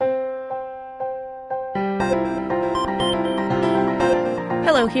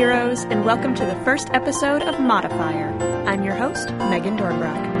Hello, heroes, and welcome to the first episode of Modifier. I'm your host, Megan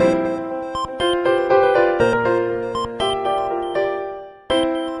Dornbrock.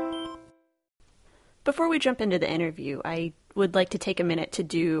 Before we jump into the interview, I would like to take a minute to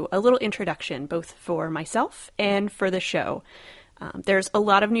do a little introduction, both for myself and for the show. There's a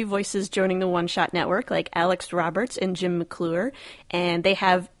lot of new voices joining the One Shot Network, like Alex Roberts and Jim McClure, and they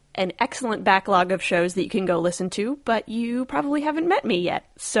have an excellent backlog of shows that you can go listen to, but you probably haven't met me yet.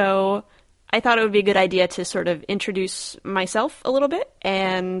 So I thought it would be a good idea to sort of introduce myself a little bit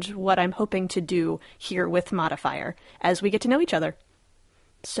and what I'm hoping to do here with Modifier as we get to know each other.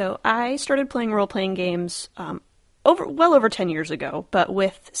 So I started playing role-playing games well over 10 years ago, but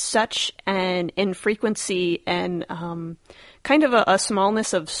with such an infrequency and kind of a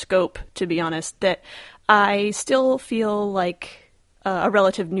smallness of scope, to be honest, that I still feel like a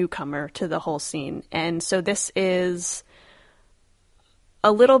relative newcomer to the whole scene. And so this is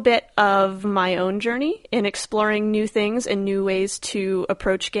a little bit of my own journey in exploring new things and new ways to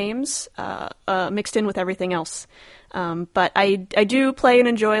approach games, mixed in with everything else. But I do play and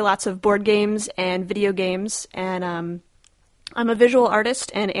enjoy lots of board games and video games, and I'm a visual artist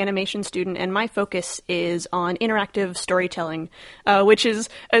and animation student, and my focus is on interactive storytelling, which is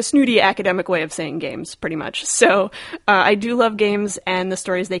a snooty academic way of saying games, pretty much. So I do love games and the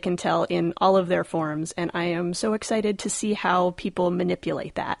stories they can tell in all of their forms, and I am so excited to see how people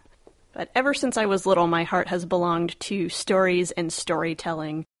manipulate that. But ever since I was little, my heart has belonged to stories and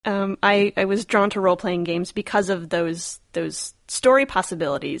storytelling. I was drawn to role-playing games because of those story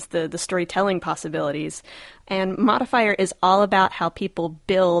possibilities, the storytelling possibilities. And Modifier is all about how people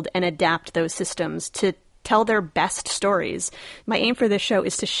build and adapt those systems to tell their best stories. My aim for this show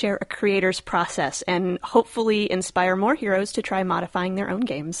is to share a creator's process and hopefully inspire more heroes to try modifying their own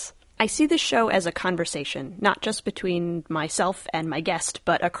games. I see this show as a conversation, not just between myself and my guest,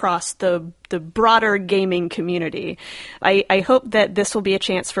 but across the broader gaming community. I hope that this will be a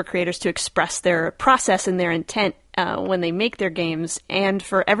chance for creators to express their process and their intent when they make their games, and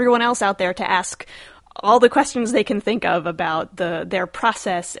for everyone else out there to ask all the questions they can think of about their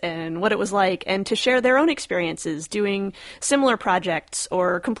process and what it was like, and to share their own experiences doing similar projects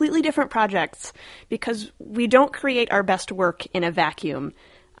or completely different projects, because we don't create our best work in a vacuum.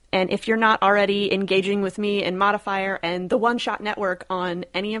 And if you're not already engaging with me and Modifier and the One Shot Network on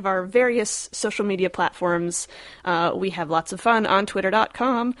any of our various social media platforms, we have lots of fun on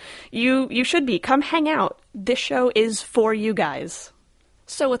twitter.com. You should be. Come hang out. This show is for you guys.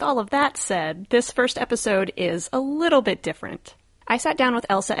 So with all of that said, this first episode is a little bit different. I sat down with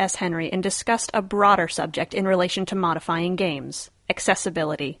Elsa S Henry and discussed a broader subject in relation to modifying games: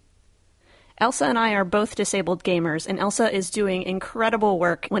 accessibility. Elsa and I are both disabled gamers, and Elsa is doing incredible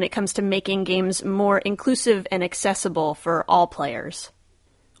work when it comes to making games more inclusive and accessible for all players.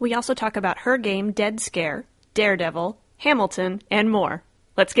 We also talk about her game Dead Scare, Daredevil, Hamilton, and more.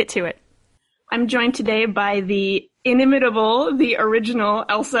 Let's get to it. I'm joined today by the inimitable, the original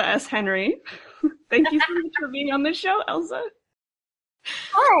Elsa S Henry. Thank you so much for being on the show, Elsa.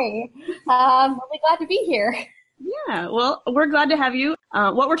 Hi. I'm really glad to be here. Yeah, well, we're glad to have you.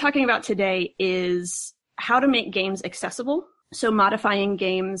 What we're talking about today is how to make games accessible. So modifying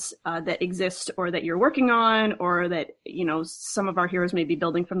games that exist or that you're working on, or that, some of our heroes may be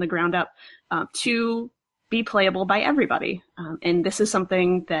building from the ground up, to be playable by everybody. And this is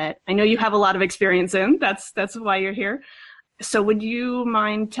something that I know you have a lot of experience in. That's why you're here. So would you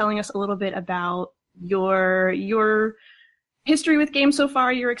mind telling us a little bit about your history with games so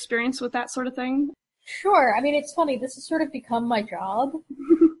far, your experience with that sort of thing? Sure. I mean, it's funny. This has sort of become my job.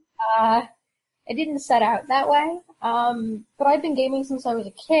 I didn't set out that way, but I've been gaming since I was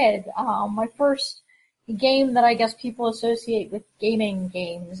a kid. My first game that I guess people associate with gaming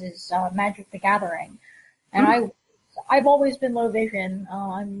games is Magic the Gathering. And I've always been low vision.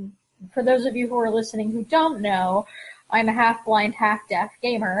 For those of you who are listening who don't know, I'm a half-blind, half-deaf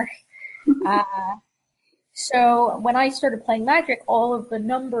gamer. So when I started playing Magic, all of the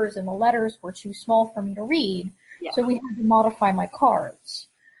numbers and the letters were too small for me to read, So we had to modify my cards.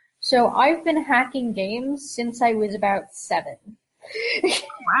 So I've been hacking games since I was about 7.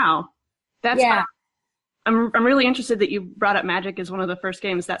 Wow. That's I'm really interested that you brought up Magic as one of the first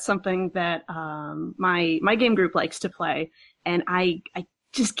games. That's something that my game group likes to play, and I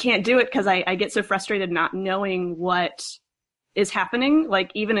just can't do it because I get so frustrated not knowing what is happening, like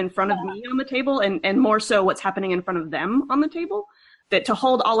even in front of me on the table, and more so what's happening in front of them on the table. That to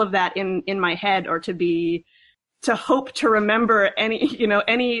hold all of that in my head, or to hope to remember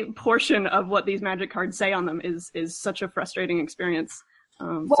any portion of what these Magic cards say on them is such a frustrating experience.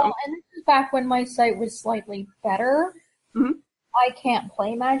 And this back when my site was slightly better. Mm-hmm. I can't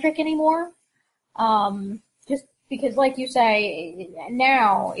play Magic anymore. Just because, like you say,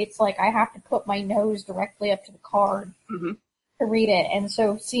 now it's like I have to put my nose directly up to the card Mm-hmm. to read it, and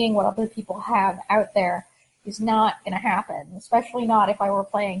so seeing what other people have out there is not going to happen, especially not if I were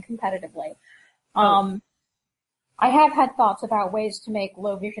playing competitively. I have had thoughts about ways to make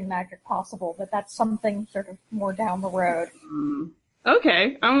low vision Magic possible, but that's something sort of more down the road.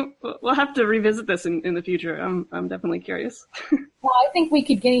 Okay, we'll have to revisit this in the future. I'm definitely curious. Well, I think we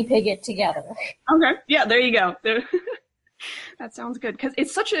could guinea pig it together. Okay, yeah, there you go. That sounds good because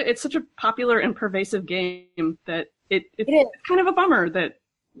it's such a popular and pervasive game that it's kind of a bummer that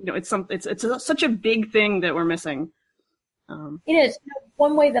it's such a big thing that we're missing. It is.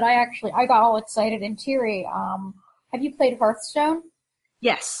 One way that I got all excited and teary. Have you played Hearthstone?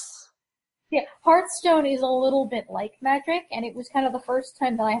 Yes. Yeah, Hearthstone is a little bit like Magic, and it was kind of the first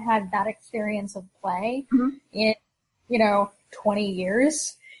time that I had that experience of play in, 20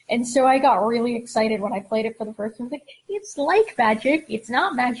 years. And so I got really excited when I played it for the first time. I was like, it's like Magic. It's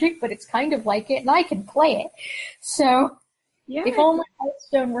not Magic, but it's kind of like it, and I can play it. So, yeah. If only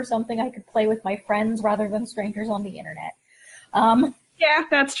Hearthstone were something I could play with my friends rather than strangers on the internet. Yeah,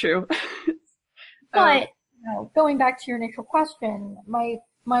 that's true. But, going back to your initial question,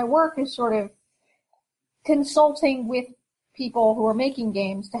 my work is sort of consulting with people who are making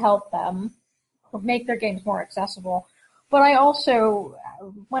games to help them make their games more accessible. But I also,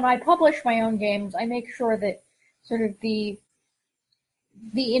 when I publish my own games, I make sure that sort of the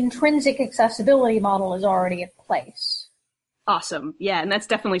intrinsic accessibility model is already in place. Awesome. Yeah, and that's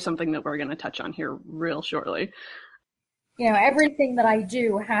definitely something that we're going to touch on here real shortly. Everything that I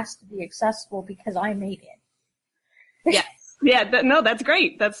do has to be accessible because I made it. Yes. Yeah, that's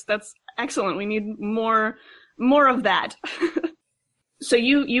great. That's excellent. We need more of that. So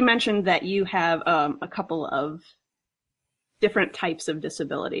you mentioned that you have a couple of different types of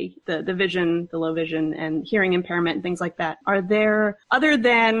disability, the vision, the low vision, and hearing impairment and things like that. Are there, other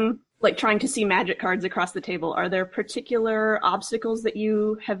than like trying to see magic cards across the table, are there particular obstacles that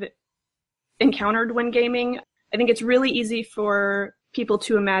you have encountered when gaming? I think it's really easy for people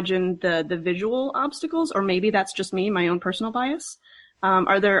to imagine the visual obstacles, or maybe that's just me, my own personal bias.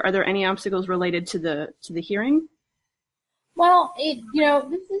 Are there any obstacles related to the hearing? Well,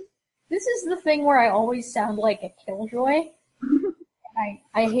 this is the thing where I always sound like a killjoy.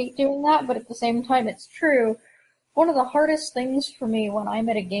 I hate doing that, but at the same time, it's true. One of the hardest things for me when I'm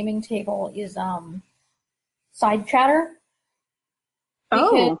at a gaming table is side chatter.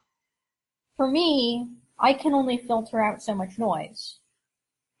 Because for me, I can only filter out so much noise.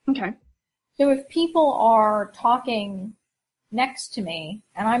 Okay. So if people are talking next to me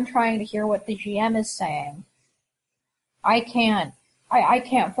and I'm trying to hear what the GM is saying, I can't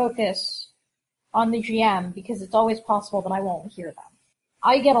focus on the GM because it's always possible that I won't hear them.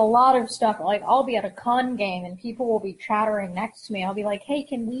 I get a lot of stuff, like I'll be at a con game and people will be chattering next to me. I'll be like, hey,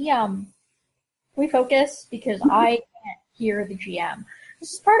 can we focus? Because I can't hear the GM.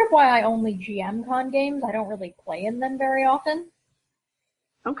 This is part of why I only GM con games. I don't really play in them very often.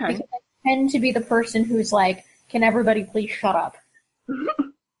 Okay. Because I tend to be the person who's like, can everybody please shut up?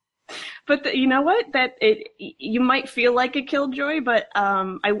 But you know what? You might feel like a killjoy, but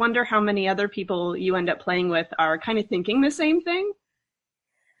I wonder how many other people you end up playing with are kind of thinking the same thing.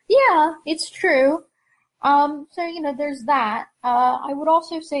 Yeah, it's true. So, there's that. I would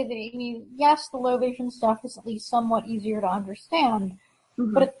also say that, yes, the low vision stuff is at least somewhat easier to understand,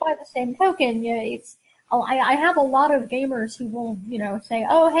 but by the same token, I have a lot of gamers who will, say,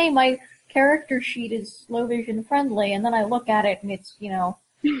 oh, hey, my character sheet is low vision friendly, and then I look at it and it's,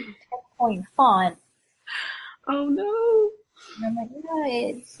 10-point font. Oh no. And I'm like, no,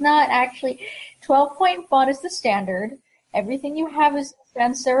 it's not actually. 12-point font is the standard. Everything you have is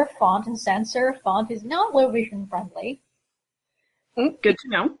sans serif font, and sans serif font is not low vision friendly. Good to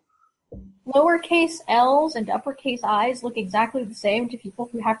know. Lowercase L's and uppercase I's look exactly the same to people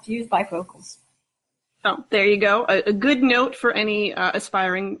who have to use bifocals. Oh, there you go. A good note for any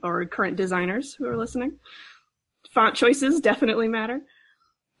aspiring or current designers who are listening. Font choices definitely matter.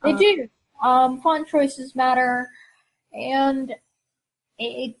 They do. Font choices matter, and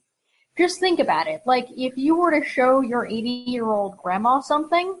just think about it. Like, if you were to show your 80-year-old grandma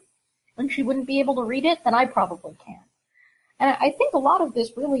something, and she wouldn't be able to read it, then I probably can. And I think a lot of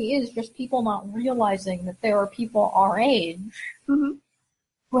this really is just people not realizing that there are people our age who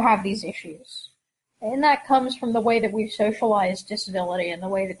have these issues. And that comes from the way that we've socialized disability and the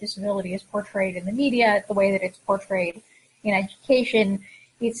way that disability is portrayed in the media, the way that it's portrayed in education.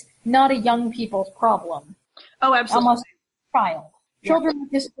 It's not a young people's problem. Oh, absolutely. Almost a child. Children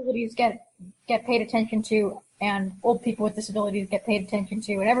with disabilities get paid attention to, and old people with disabilities get paid attention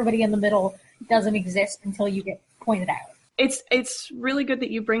to, and everybody in the middle doesn't exist until you get pointed out. It's really good that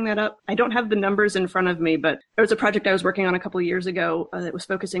you bring that up. I don't have the numbers in front of me, but there was a project I was working on a couple of years ago that was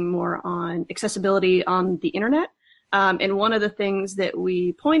focusing more on accessibility on the internet. And one of the things that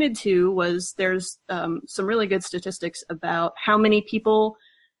we pointed to was there's some really good statistics about how many people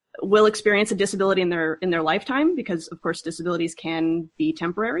will experience a disability in their lifetime, because of course disabilities can be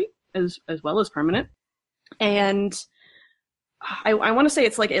temporary as well as permanent. And I want to say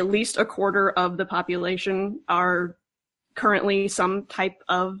it's like at least a quarter of the population are currently some type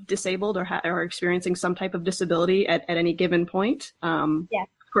of disabled or are experiencing some type of disability at any given point. Of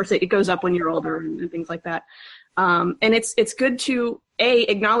course, it goes up when you're older and things like that. And it's good to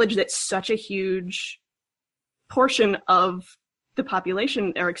acknowledge that such a huge portion of the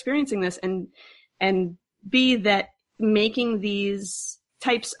population are experiencing this, and B, that making these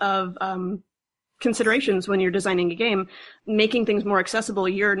types of considerations when you're designing a game, making things more accessible,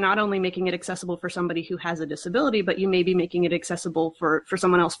 you're not only making it accessible for somebody who has a disability, but you may be making it accessible for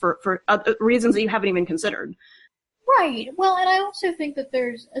someone else for reasons that you haven't even considered. Right. Well, and I also think that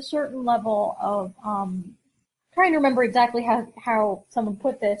there's a certain level of trying to remember exactly how someone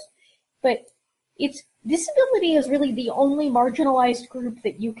put this, but it's disability is really the only marginalized group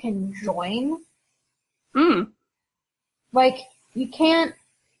that you can join. Like, you can't,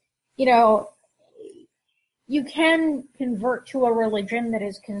 you can convert to a religion that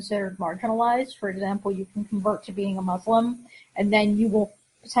is considered marginalized. For example, you can convert to being a Muslim, and then you will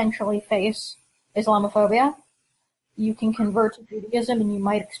potentially face Islamophobia. You can convert to Judaism, and you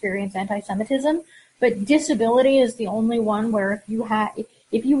might experience anti-Semitism. But disability is the only one where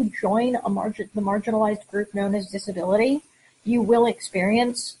if you join the marginalized group known as disability, you will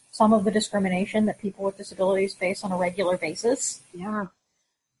experience some of the discrimination that people with disabilities face on a regular basis. Yeah.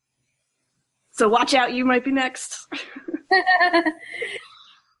 So watch out, you might be next.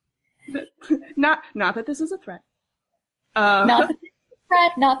 Not that this is a threat. Not that this is a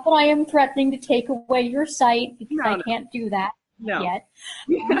threat. Not that I am threatening to take away your site, because I can't do that yet.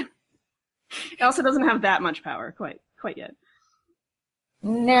 Yeah. Elsa doesn't have that much power quite yet.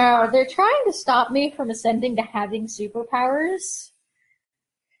 No, they're trying to stop me from ascending to having superpowers.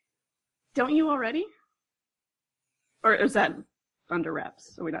 Don't you already? Or is that under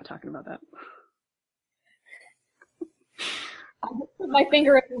wraps? Are we not talking about that? I just put my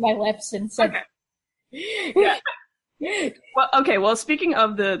finger up through my lips and said... Okay. Yeah. Well, speaking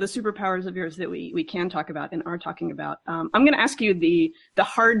of the superpowers of yours that we can talk about and are talking about, I'm going to ask you the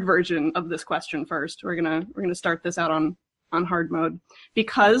hard version of this question first. We're gonna start this out on hard mode,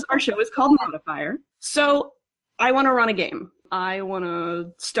 because our show is called Modifier. So I want to run a game. I want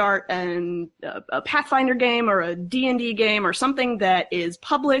to start a Pathfinder game or a D&D game or something that is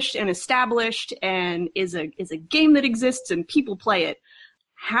published and established and is a game that exists and people play it.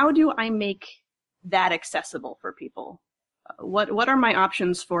 How do I make that accessible for people? What are my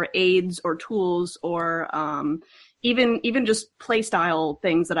options for aids or tools or even just play style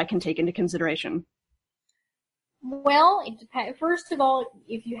things that I can take into consideration? Well, it depends. First of all,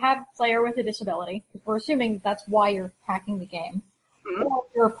 if you have a player with a disability, because we're assuming that's why you're hacking the game, or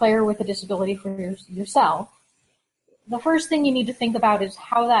if you're a player with a disability for yourself, the first thing you need to think about is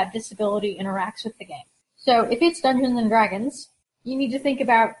how that disability interacts with the game. So if it's Dungeons and Dragons, you need to think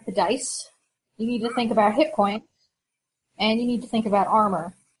about the dice, you need to think about hit points, and you need to think about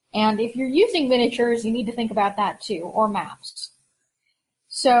armor. And if you're using miniatures, you need to think about that too, or maps.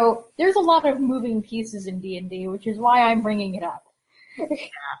 So there's a lot of moving pieces in D&D, which is why I'm bringing it up.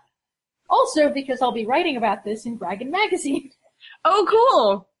 Also, because I'll be writing about this in Dragon Magazine. Oh,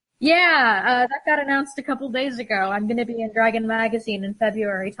 cool! Yeah, that got announced a couple days ago. I'm going to be in Dragon Magazine in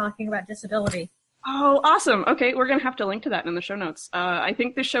February talking about disability. Oh, awesome. Okay, we're going to have to link to that in the show notes. I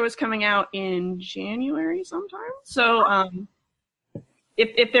think this show is coming out in January sometime. So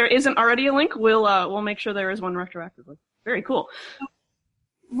if there isn't already a link, we'll make sure there is one retroactively. Very cool.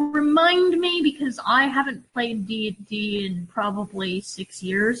 Remind me, because I haven't played D&D in probably 6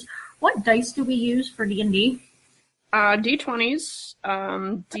 years. What dice do we use for D&D? D20s,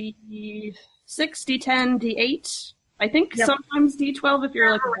 D6, D10, D8. I think sometimes D12 if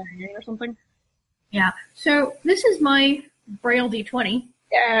you're like a barbarian or something. Yeah. So this is my Braille D20.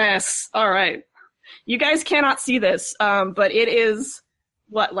 Yes. All right. You guys cannot see this, but it is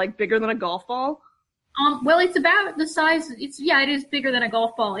like bigger than a golf ball? Well, it's about the size. It is bigger than a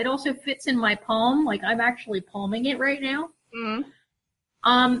golf ball. It also fits in my palm. Like, I'm actually palming it right now.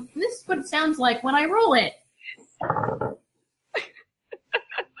 Mm-hmm. This is what it sounds like when I roll it.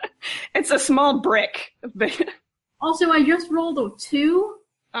 It's a small brick. Also, I just rolled a 2.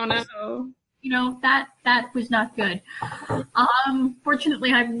 Oh no. You know, that was not good.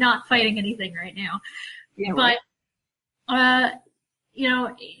 Fortunately, I'm not fighting anything right now. Yeah, But, right. you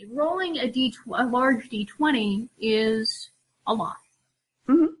know, rolling a large D20 is a lot.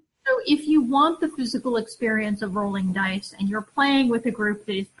 Mm-hmm. So if you want the physical experience of rolling dice and you're playing with a group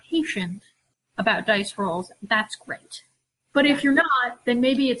that is patient about dice rolls, that's great. But if you're not, then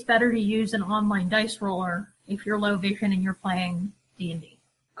maybe it's better to use an online dice roller if you're low vision and you're playing D&D.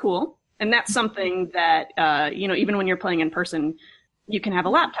 Cool. And that's something that, you know, even when you're playing in person, you can have a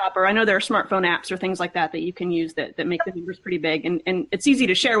laptop, or I know there are smartphone apps or things like that that you can use that make the numbers pretty big. And it's easy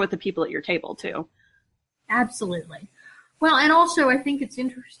to share with the people at your table, too. Absolutely. Well, and also I think it's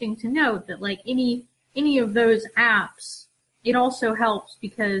interesting to note that like any of those apps, it also helps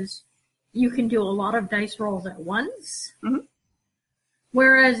because you can do a lot of dice rolls at once. Mm-hmm.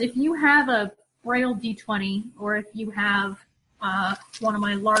 Whereas if you have a Braille D20 or if you have one of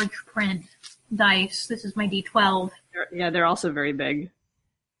my large print dice, this is my D12. They're also very big.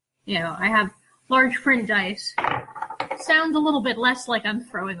 You know, I have large print dice. Sounds a little bit less like I'm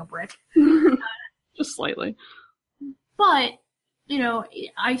throwing a brick. Just slightly. But, you know,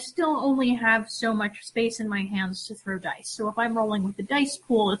 I still only have so much space in my hands to throw dice. So if I'm rolling with the dice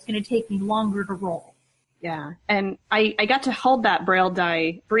pool, it's going to take me longer to roll. Yeah, and I got to hold that Braille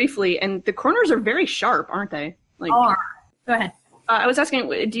die briefly, and the corners are very sharp, aren't they? Like, Go ahead. I was asking,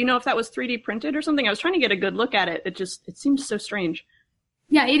 do you know if that was 3D printed or something? I was trying to get a good look at it. It seems so strange.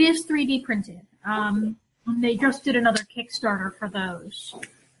 Yeah, it is 3D printed. They just did another Kickstarter for those.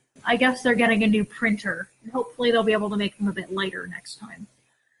 I guess they're getting a new printer. Hopefully they'll be able to make them a bit lighter next time.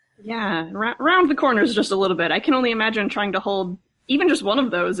 Yeah, round the corners just a little bit. I can only imagine trying to hold even just one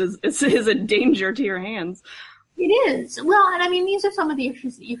of those is a danger to your hands. It is. Well, and I mean, these are some of the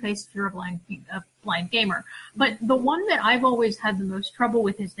issues that you face if you're a blind gamer. But the one that I've always had the most trouble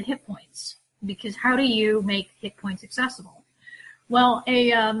with is the hit points. Because how do you make hit points accessible? Well,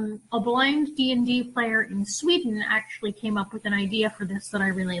 a blind D&D player in Sweden actually came up with an idea for this that I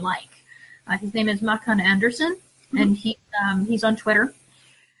really like. His name is Meghan and Anderson, and he's on Twitter.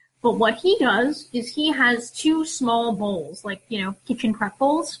 But what he does is he has 2 small bowls, like, you know, kitchen prep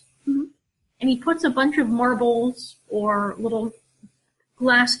bowls. Mm-hmm. And he puts a bunch of marbles or little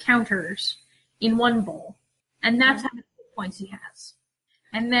glass counters in one bowl. And that's how many hit points he has.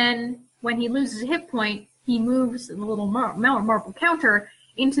 And then when he loses a hit point, he moves the little marble counter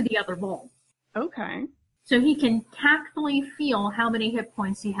into the other bowl. Okay. So he can tactfully feel how many hit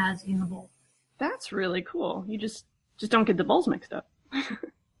points he has in the bowl. That's really cool. You just don't get the bowls mixed up.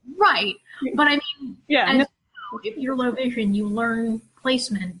 Right. But I mean, yeah, if you're low vision, you learn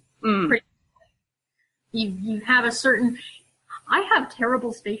placement pretty quickly. You have a certain... I have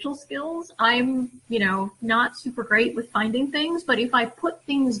terrible spatial skills. I'm, you know, not super great with finding things, but if I put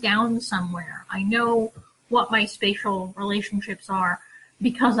things down somewhere, I know what my spatial relationships are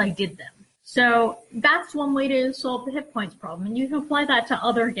because I did them. So that's one way to solve the hit points problem, and you can apply that to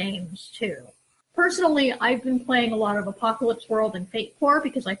other games too. Personally, I've been playing a lot of Apocalypse World and Fate Core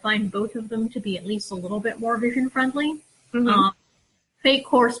because I find both of them to be at least a little bit more vision friendly. Mm-hmm. Fate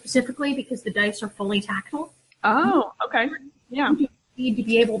Core specifically because the dice are fully tactile. Oh, okay. Yeah. You need to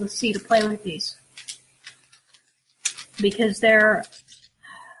be able to see to play with these. Because they're... I'm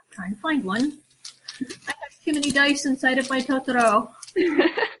trying to find one. I have too many dice inside of my Totoro.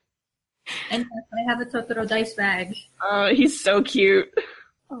 And I have a Totoro dice bag. Oh, he's so cute.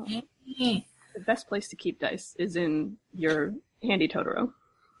 Oh. The best place to keep dice is in your handy Totoro.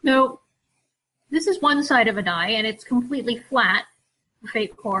 No, this is one side of a die, and it's completely flat,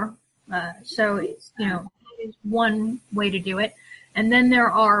 Fate Core. So it's, you know, it is one way to do it. And then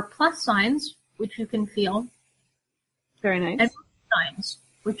there are plus signs, which you can feel. Very nice. And signs,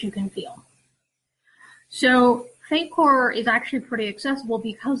 which you can feel. So Fate Core is actually pretty accessible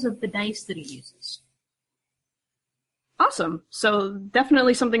because of the dice that it uses. Awesome. So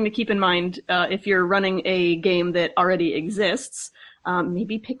definitely something to keep in mind if you're running a game that already exists.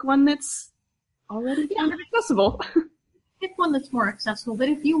 Maybe pick one that's already kind of accessible. Pick one that's more accessible, but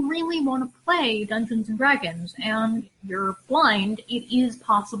if you really want to play Dungeons & Dragons and you're blind, it is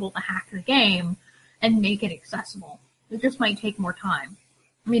possible to hack the game and make it accessible. It just might take more time.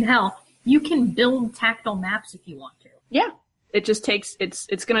 I mean, hell, you can build tactile maps if you want to. Yeah. It just takes,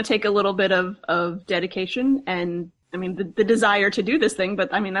 it's going to take a little bit of dedication and, I mean, the desire to do this thing,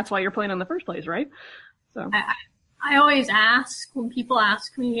 but I mean, that's why you're playing in the first place, right? So I always ask, when people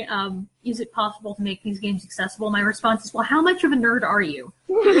ask me, is it possible to make these games accessible? My response is, well, how much of a nerd are you?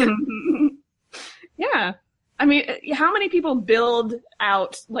 Yeah. I mean, how many people build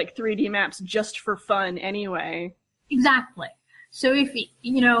out like 3D maps just for fun anyway? Exactly. So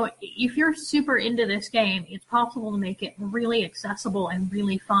if you're super into this game, it's possible to make it really accessible and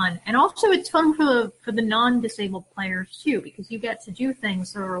really fun. And also it's fun for the non-disabled players too, because you get to do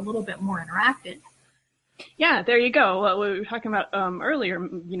things that are a little bit more interactive. Yeah, there you go. What we were talking about earlier,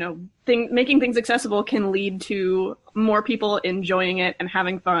 making things accessible can lead to more people enjoying it and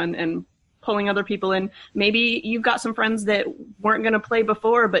having fun and pulling other people in. Maybe you've got some friends that weren't going to play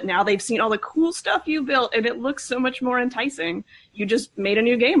before, but now they've seen all the cool stuff you built and it looks so much more enticing. You just made a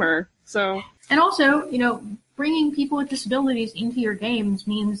new gamer. So, and also, bringing people with disabilities into your games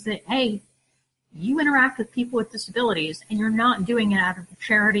means that, hey, you interact with people with disabilities and you're not doing it out of the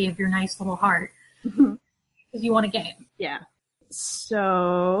charity of your nice little heart because you want a game. Yeah.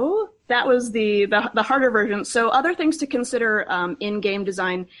 So that was the harder version. So other things to consider in game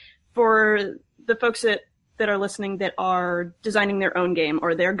design for the folks that are listening that are designing their own game,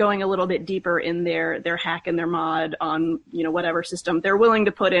 or they're going a little bit deeper in their hack and their mod on, whatever system they're willing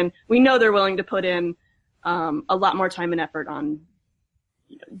to put in. We know they're willing to put in a lot more time and effort on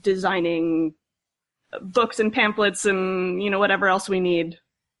designing books and pamphlets and, whatever else we need.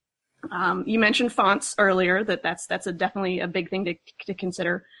 You mentioned fonts earlier, that's definitely a big thing to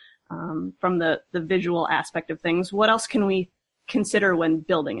consider from the visual aspect of things. What else can we consider when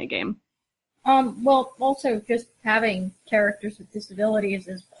building a game? Well, also just having characters with disabilities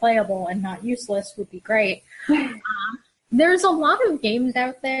as playable and not useless would be great. There's a lot of games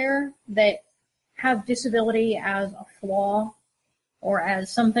out there that have disability as a flaw or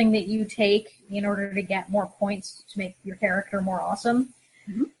as something that you take in order to get more points to make your character more awesome.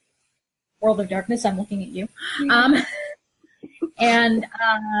 Mm-hmm. World of Darkness, I'm looking at you. And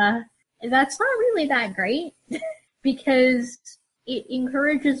that's not really that great because it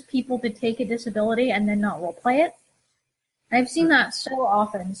encourages people to take a disability and then not roleplay it. I've seen that so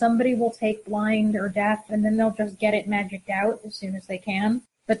often. Somebody will take blind or deaf and then they'll just get it magicked out as soon as they can,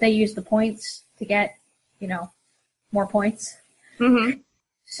 but they use the points to get, more points. Mm-hmm.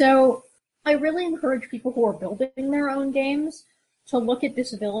 So I really encourage people who are building their own games to look at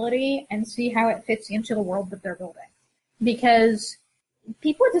disability and see how it fits into the world that they're building. Because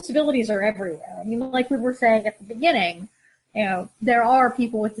people with disabilities are everywhere. I mean, like we were saying at the beginning, there are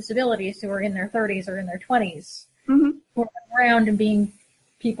people with disabilities who are in their 30s or in their 20s mm-hmm. who are around and being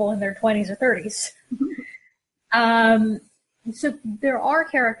people in their 20s or 30s. So there are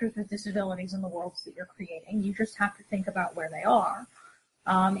characters with disabilities in the worlds that you're creating. You just have to think about where they are.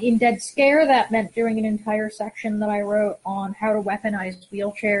 In Dead Scare, that meant doing an entire section that I wrote on how to weaponize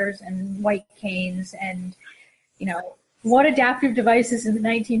wheelchairs and white canes and, what adaptive devices in the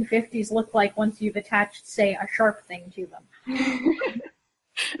 1950s look like once you've attached, say, a sharp thing to them.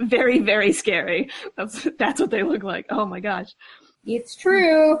 Very, very scary. That's what they look like. Oh my gosh. It's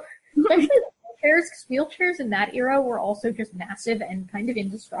true. Especially the wheelchairs, because wheelchairs in that era were also just massive and kind of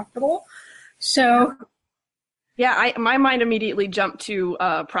indestructible. So... Yeah, my mind immediately jumped to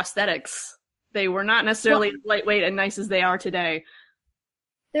prosthetics. They were not necessarily as lightweight and nice as they are today.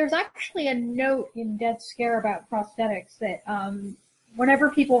 There's actually a note in Dead Scare about prosthetics that whenever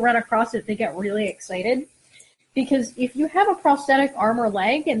people run across it, they get really excited. Because if you have a prosthetic arm or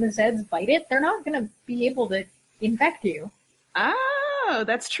leg and the Zeds bite it, they're not going to be able to infect you. Oh,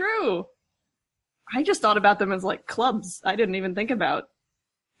 that's true. I just thought about them as like clubs. I didn't even think about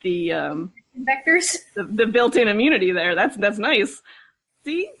the infectors. The built-in immunity there. That's nice.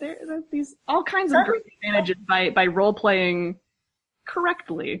 See, there's these all kinds of great advantages by role-playing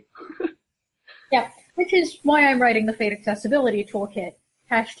correctly. Yeah, which is why I'm writing the Fate Accessibility Toolkit.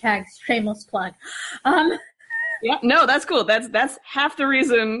 Hashtag shameless plug. Yeah, no, that's cool. That's half the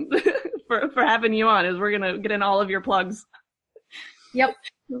reason for having you on is we're gonna get in all of your plugs. Yep.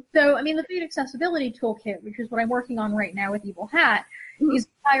 So, I mean, the Fate Accessibility Toolkit, which is what I'm working on right now with Evil Hat, is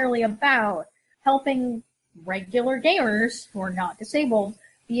entirely about helping regular gamers who are not disabled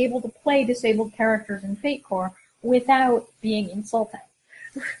be able to play disabled characters in Fate Core without being insulting.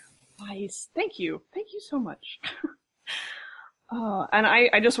 Nice. Thank you. Thank you so much. And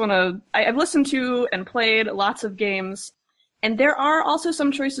I just want to... I've listened to and played lots of games, and there are also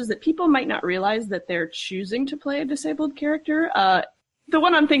some choices that people might not realize that they're choosing to play a disabled character. The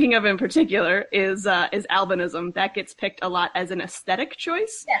one I'm thinking of in particular is albinism. That gets picked a lot as an aesthetic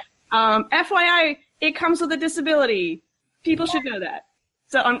choice. Yeah. FYI, it comes with a disability. People should know that.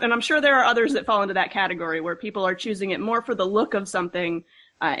 So, and I'm sure there are others that fall into that category where people are choosing it more for the look of something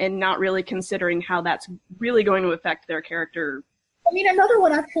and not really considering how that's really going to affect their character. I mean, another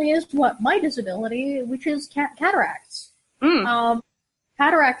one actually is my disability, which is cataracts.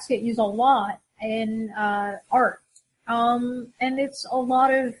 Cataracts get used a lot in art. And it's a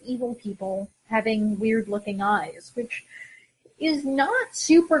lot of evil people having weird-looking eyes, which is not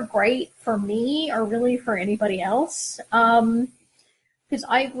super great for me or really for anybody else. Because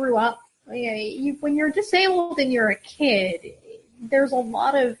I grew up, when you're disabled and you're a kid,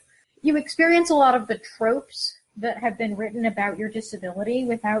 you experience a lot of the tropes that have been written about your disability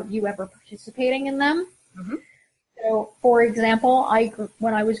without you ever participating in them. Mm-hmm. So, for example,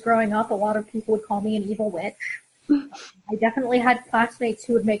 when I was growing up, a lot of people would call me an evil witch. I definitely had classmates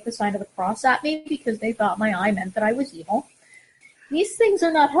who would make the sign of the cross at me because they thought my eye meant that I was evil. These things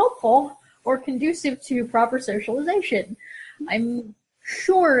are not helpful or conducive to proper socialization. I'm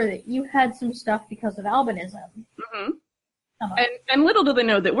sure that you had some stuff because of albinism. Mm-hmm. And little do they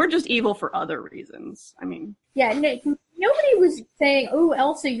know that we're just evil for other reasons. I mean... Yeah, nobody was saying, oh,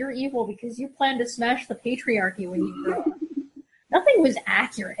 Elsa, you're evil because you plan to smash the patriarchy when you grow up. Nothing was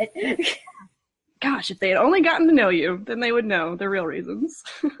accurate. Gosh, if they had only gotten to know you, then they would know the real reasons.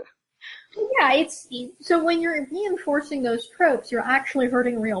 Yeah, so when you're reinforcing those tropes, you're actually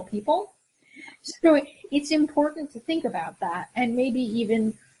hurting real people. So it's important to think about that and maybe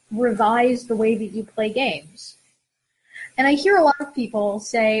even revise the way that you play games. And I hear a lot of people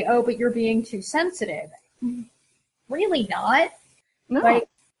say, oh, but you're being too sensitive. Really not. No. Like,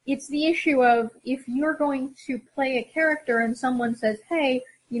 it's the issue of if you're going to play a character and someone says, hey,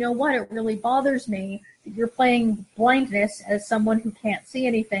 you know what, it really bothers me that you're playing blindness as someone who can't see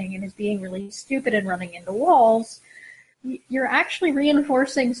anything and is being really stupid and running into walls, you're actually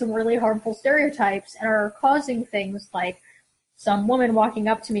reinforcing some really harmful stereotypes and are causing things like some woman walking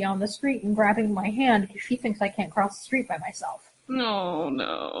up to me on the street and grabbing my hand because she thinks I can't cross the street by myself.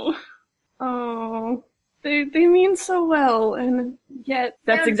 No. Oh, they mean so well, and yet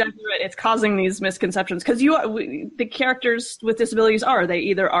that's exactly right. It's causing these misconceptions because the characters with disabilities they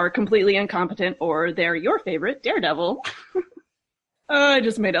either are completely incompetent or they're your favorite Daredevil. I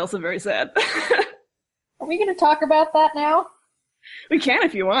just made Elsa very sad. Are we going to talk about that now? We can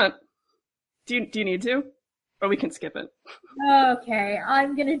if you want. Do you need to? Or we can skip it. Okay,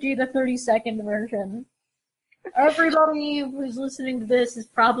 I'm going to do the 30-second version. Everybody who's listening to this has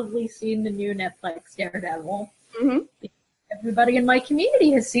probably seen the new Netflix Daredevil. Mm-hmm. Everybody in my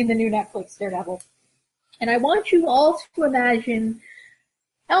community has seen the new Netflix Daredevil. And I want you all to imagine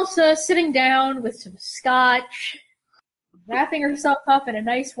Elsa sitting down with some scotch, wrapping herself up in a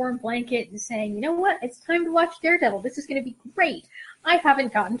nice warm blanket and saying, you know what, it's time to watch Daredevil. This is going to be great. I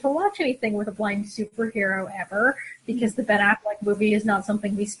haven't gotten to watch anything with a blind superhero ever because the Ben Affleck movie is not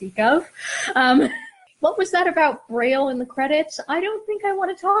something we speak of. What was that about Braille in the credits? I don't think I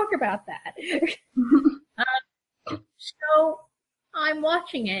want to talk about that. So I'm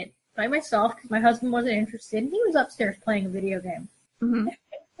watching it by myself because my husband wasn't interested and he was upstairs playing a video game. Mm-hmm.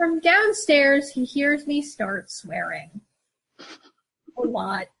 From downstairs, he hears me start swearing. A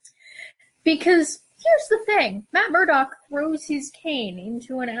lot. Because here's the thing. Matt Murdock throws his cane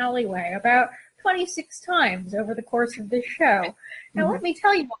into an alleyway about 26 times over the course of this show. Now, let me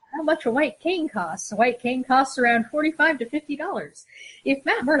tell you how much a white cane costs. A white cane costs around $45 to $50. If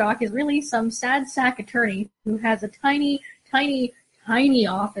Matt Murdock is really some sad sack attorney who has a tiny, tiny, tiny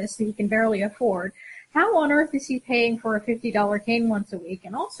office that he can barely afford, how on earth is he paying for a $50 cane once a week?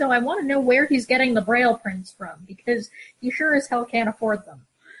 And also, I want to know where he's getting the Braille prints from, because you sure as hell can't afford them.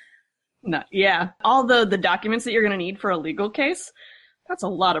 No, yeah. All the documents that you're going to need for a legal case, that's a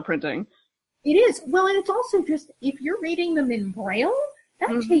lot of printing. It is. Well, and it's also just, if you're reading them in Braille, that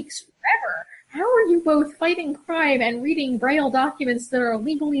takes forever. How are you both fighting crime and reading Braille documents that are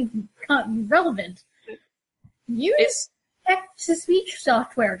legally relevant? Use text-to-speech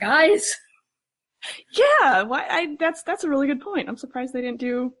software, guys. Yeah, that's a really good point. I'm surprised they didn't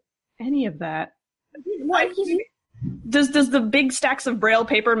do any of that. Does the big stacks of Braille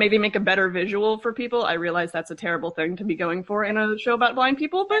paper maybe make a better visual for people? I realize that's a terrible thing to be going for in a show about blind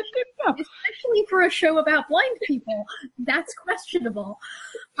people, but yeah. Especially for a show about blind people. That's questionable.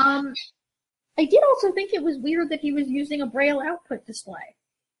 I did also think it was weird that he was using a Braille output display.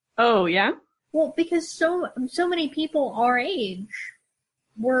 Oh, yeah? Well, because so many people our age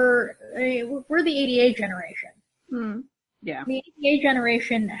we're the ADA generation. Yeah. The ADA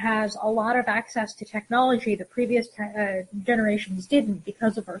generation has a lot of access to technology that previous generations didn't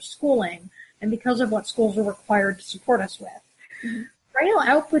because of our schooling and because of what schools are required to support us with. Braille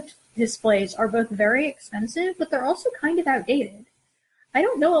output displays are both very expensive, but they're also kind of outdated. I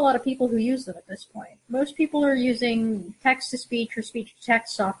don't know a lot of people who use them at this point. Most people are using text-to-speech or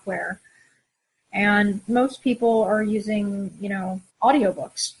speech-to-text software, and most people are using,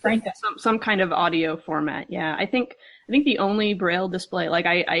 audiobooks, frankly. Some kind of audio format, yeah. I think the only Braille display, like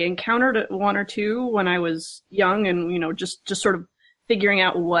I encountered one or two when I was young and, just sort of figuring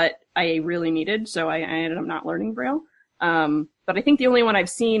out what I really needed, so I ended up not learning Braille. But I think the only one I've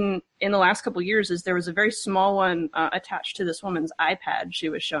seen in the last couple of years is there was a very small one attached to this woman's iPad she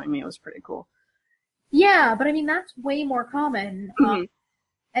was showing me. It was pretty cool. Yeah, but I mean, that's way more common. Mm-hmm.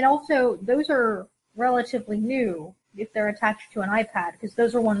 And also, those are relatively new if they're attached to an iPad, because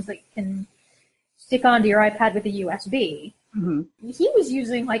those are ones that can stick onto your iPad with a USB. Mm-hmm. He was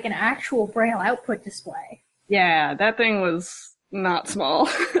using like an actual Braille output display. Yeah, that thing was not small.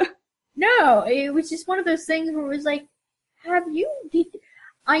 No, it was just one of those things where it was like,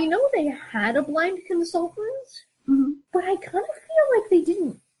 I know they had a blind consultant, Mm-hmm. but I kind of feel like they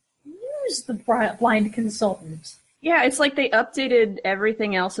didn't use the blind consultant. Yeah, it's like they updated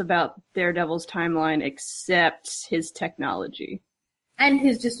everything else about Daredevil's timeline except his technology. And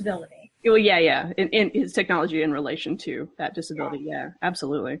his disability. Well, yeah. In his technology in relation to that disability, yeah,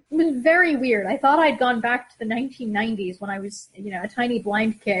 absolutely. It was very weird. I thought I'd gone back to the 1990s when I was, a tiny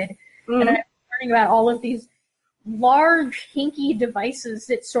blind kid, and I was learning about all of these large, hinky devices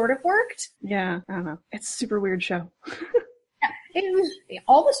that sort of worked. Yeah, I don't know. It's a super weird show. It was,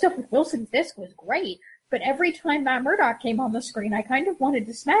 all the stuff with Wilson Fisk was great, but every time Matt Murdock came on the screen, I kind of wanted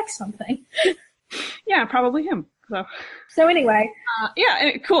to smack something. Yeah, probably him. So anyway.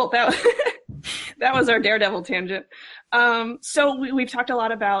 Yeah, cool. That was our Daredevil tangent. So we've talked a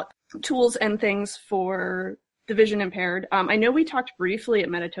lot about tools and things for the vision impaired. I know we talked briefly at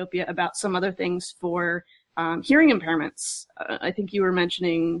Metatopia about some other things for hearing impairments. I think you were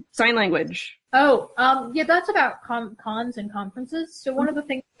mentioning sign language. Oh, yeah, that's about cons and conferences. So one of the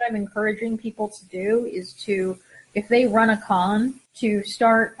things that I'm encouraging people to do is to, if they run a con, to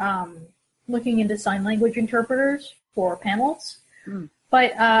start looking into sign language interpreters for panels.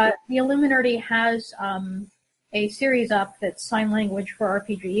 But the Illuminati has a series up that's sign language for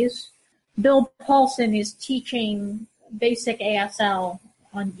RPGs. Bill Paulson is teaching basic ASL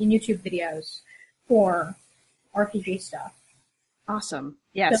in YouTube videos for RPG stuff. Awesome.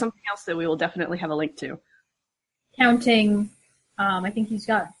 Yeah, so, something else that we will definitely have a link to. Counting, I think he's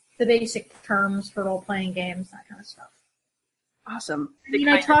got the basic terms for role-playing games, that kind of stuff. Awesome.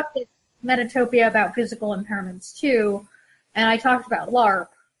 I talked at Metatopia about physical impairments too, and I talked about LARP,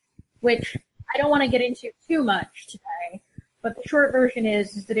 which I don't want to get into too much today, but the short version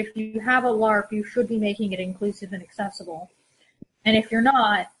is that if you have a LARP, you should be making it inclusive and accessible. And if you're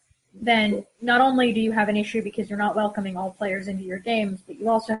not, then not only do you have an issue because you're not welcoming all players into your games, but you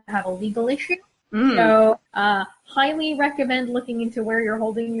also have a legal issue. So highly recommend looking into where you're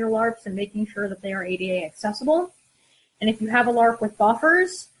holding your LARPs and making sure that they are ADA accessible. And if you have a LARP with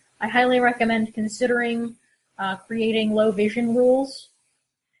buffers, I highly recommend considering creating low vision rules.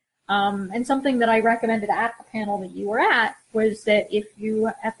 And something that I recommended at the panel that you were at was that if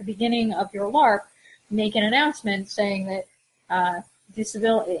you, at the beginning of your LARP, make an announcement saying that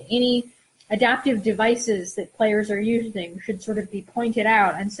any adaptive devices that players are using should sort of be pointed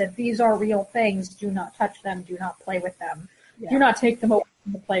out and said, these are real things, do not touch them, do not play with them, do not take them away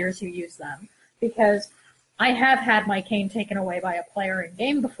from the players who use them. Because I have had my cane taken away by a player in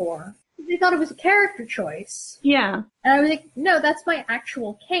game before. They thought it was a character choice. Yeah. And I was like, no, that's my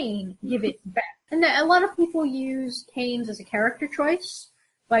actual cane, give it back. And a lot of people use canes as a character choice,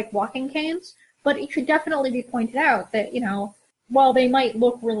 like walking canes, but it should definitely be pointed out that, while they might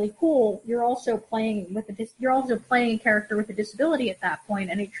look really cool, you're also playing a character with a disability at that point,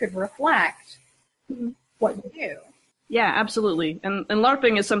 and it should reflect what you do. Yeah, absolutely. And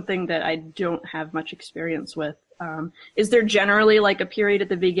LARPing is something that I don't have much experience with. Is there generally like a period at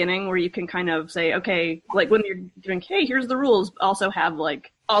the beginning where you can kind of say, okay, like when you're doing, hey, here's the rules, also have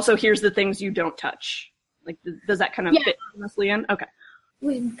like, also here's the things you don't touch. Like, does that kind of fit honestly in? Okay.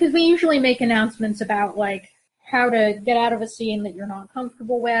 Because we usually make announcements about like, how to get out of a scene that you're not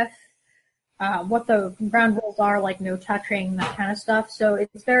comfortable with, what the ground rules are, like no touching, that kind of stuff. So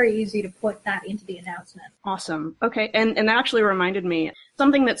it's very easy to put that into the announcement. Awesome. Okay, and that actually reminded me,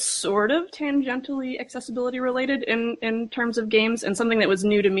 something that's sort of tangentially accessibility related in terms of games, and something that was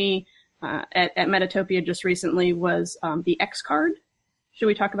new to me at Metatopia just recently was the X card. Should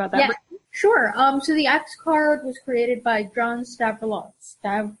we talk about that? Yeah, sure. So the X card was created by John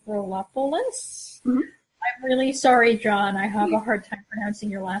Stavropoulos. Mm-hmm. I'm really sorry, John. I have a hard time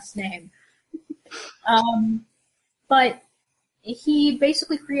pronouncing your last name. But he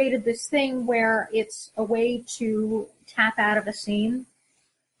basically created this thing where it's a way to tap out of a scene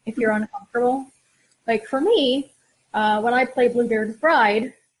if you're uncomfortable. Like for me, when I play Bluebeard's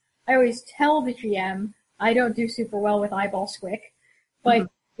Bride, I always tell the GM I don't do super well with eyeball squick, but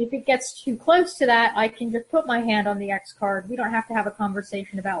if it gets too close to that, I can just put my hand on the X card. We don't have to have a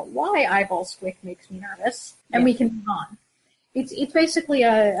conversation about why eyeball squick makes me nervous, and we can move on. It's basically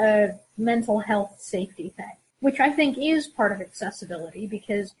a mental health safety thing, which I think is part of accessibility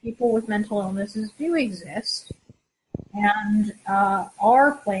because people with mental illnesses do exist and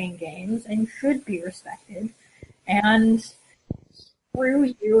are playing games and should be respected. And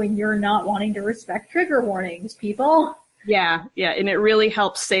screw you and you're not wanting to respect trigger warnings, people. Yeah, and it really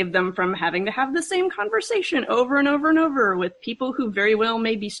helps save them from having to have the same conversation over and over and over with people who very well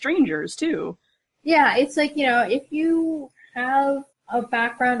may be strangers, too. Yeah, it's like, if you have a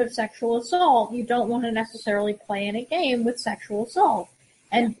background of sexual assault, you don't want to necessarily play in a game with sexual assault.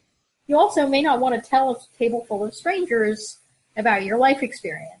 And you also may not want to tell a table full of strangers about your life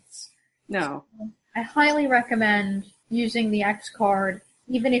experience. No. So I highly recommend using the X card,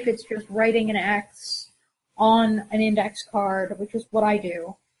 even if it's just writing an X on an index card, which is what I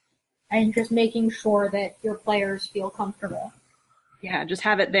do, and just making sure that your players feel comfortable. Yeah, just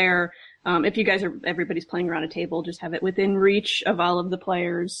have it there. If you guys everybody's playing around a table, just have it within reach of all of the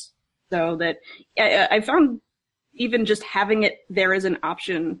players so that I found even just having it there as an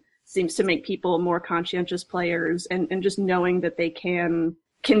option seems to make people more conscientious players, and just knowing that they can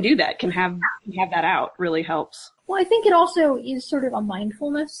do that, can have that out really helps. Well, I think it also is sort of a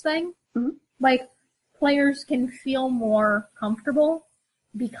mindfulness thing. Mm-hmm. Like, players can feel more comfortable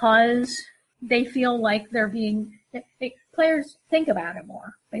because they feel like players think about it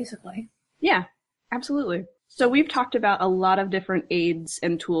more, basically. Yeah, absolutely. So we've talked about a lot of different aids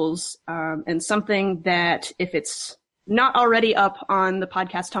and tools, and something that, if it's not already up on the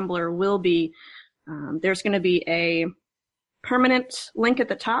podcast Tumblr, will be, there's going to be a permanent link at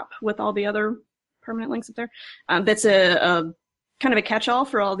the top with all the other permanent links up there. That's a kind of a catch-all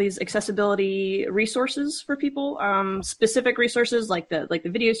for all these accessibility resources for people, specific resources like the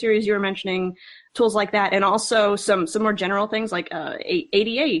video series you were mentioning, tools like that, and also some more general things like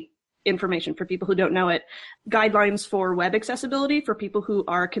ADA information for people who don't know it, guidelines for web accessibility for people who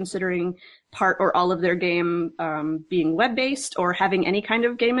are considering part or all of their game being web-based or having any kind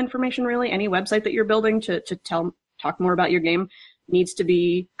of game information, really. Any website that you're building to talk more about your game needs to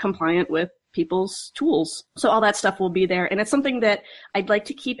be compliant with people's tools. So all that stuff will be there. And it's something that I'd like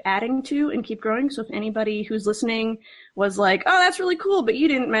to keep adding to and keep growing. So if anybody who's listening was like, oh, that's really cool, but you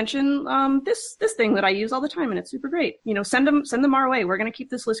didn't mention this thing that I use all the time and it's super great, send them our way. We're going to keep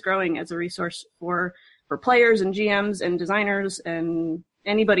this list growing as a resource for players and GMs and designers and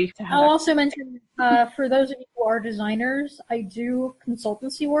anybody to have. I'll also mention, for those of you who are designers, I do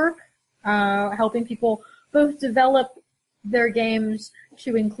consultancy work, helping people both develop their games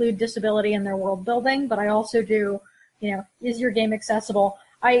to include disability in their world building, but I also do, is your game accessible?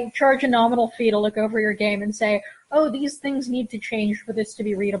 I charge a nominal fee to look over your game and say, oh, these things need to change for this to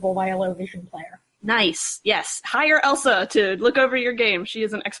be readable by a low vision player. Nice. Yes. Hire Elsa to look over your game. She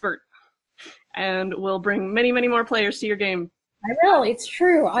is an expert and will bring many, many more players to your game. I will. It's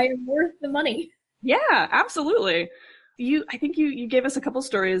true. I am worth the money. Yeah, absolutely. I think you gave us a couple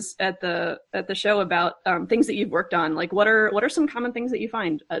stories at the show about things that you've worked on. Like, what are some common things that you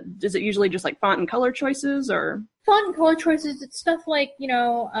find? Is it usually just like font and color choices, or font and color choices? It's stuff like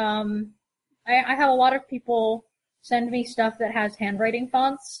I have a lot of people send me stuff that has handwriting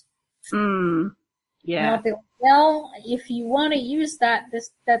fonts. Yeah. And well, if you want to use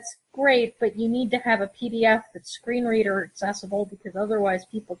that's great, but you need to have a PDF that's screen reader accessible because otherwise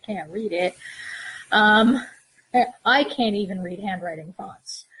people can't read it. I can't even read handwriting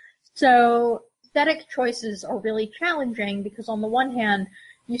fonts. So aesthetic choices are really challenging because on the one hand,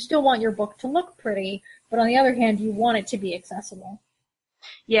 you still want your book to look pretty, but on the other hand, you want it to be accessible.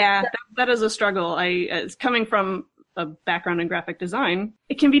 Yeah, that is a struggle. It's coming from a background in graphic design,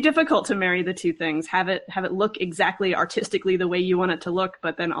 it can be difficult to marry the two things. Have it look exactly artistically the way you want it to look,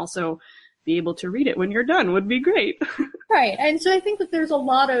 but then also be able to read it when you're done would be great. Right. And so I think that there's a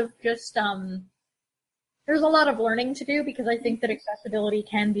lot of there's a lot of learning to do because I think that accessibility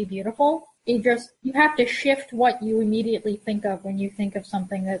can be beautiful. You have to shift what you immediately think of when you think of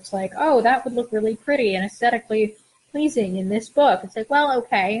something that's like, oh, that would look really pretty and aesthetically pleasing in this book. It's like, well,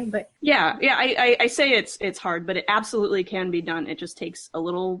 okay, but yeah, I say it's hard, but it absolutely can be done. It just takes a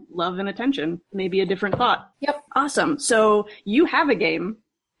little love and attention, maybe a different thought. Yep. Awesome. So you have a game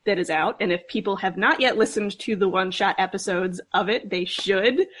that is out, and if people have not yet listened to the one-shot episodes of it, they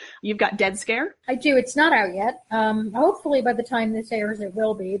should. You've got Dead Scare? I do. It's not out yet. Hopefully by the time this airs it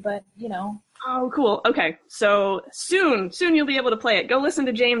will be, but, Oh, cool. Okay. So soon you'll be able to play it. Go listen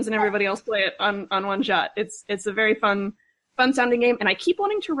to James and everybody else play it on One Shot. It's a very fun sounding game, and I keep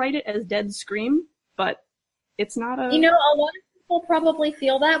wanting to write it as Dead Scream, but it's not a... a lot of people probably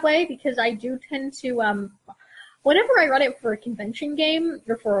feel that way because I do tend to, whenever I run it for a convention game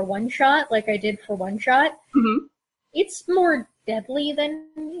or for a one-shot, like I did for One Shot, mm-hmm. it's more deadly than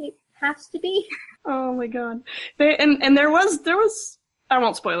it has to be. Oh my god. And there was I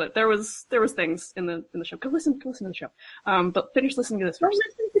won't spoil it. There was things in the show. Go listen to the show. But finish listening to this Go first.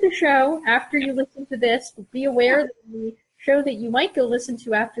 listen to the show after you listen to this, but be aware that the show that you might go listen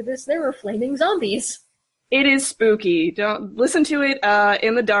to after this, there are flaming zombies. It is spooky. Don't listen to it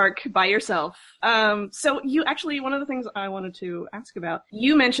in the dark by yourself. So you actually, one of the things I wanted to ask about,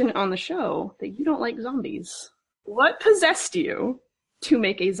 you mentioned on the show that you don't like zombies. What possessed you to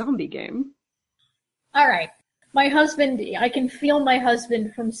make a zombie game? All right. My husband, I can feel my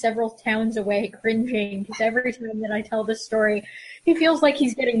husband from several towns away cringing because every time that I tell this story, he feels like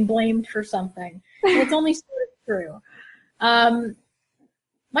he's getting blamed for something. And it's only sort of true.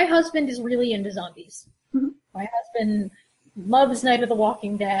 My husband is really into zombies. Mm-hmm. My husband loves Night of the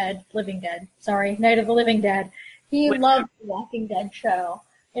Walking Dead, Night of the Living Dead. He loves the Walking Dead show.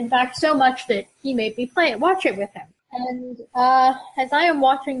 In fact, so much that he made me watch it with him. And as I am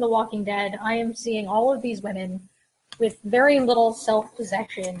watching The Walking Dead, I am seeing all of these women with very little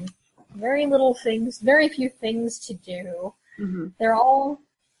self-possession, very few things to do. Mm-hmm. They're all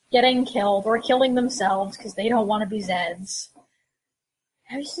getting killed or killing themselves because they don't want to be Zeds.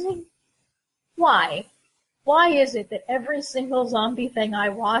 I was thinking, why? Why is it that every single zombie thing I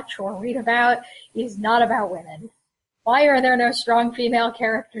watch or read about is not about women? Why are there no strong female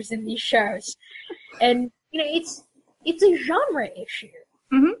characters in these shows? And, it's a genre issue.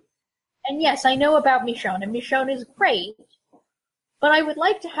 Mm-hmm. And yes, I know about Michonne, and Michonne is great, but I would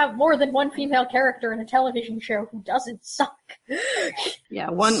like to have more than one female character in a television show who doesn't suck. Yeah,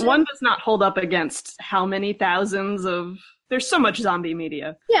 one does not hold up against how many thousands of... There's so much zombie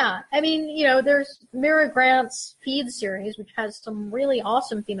media. Yeah, I mean, there's Mira Grant's Feed series, which has some really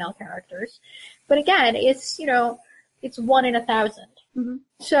awesome female characters. But again, it's 1 in 1,000. Mm-hmm.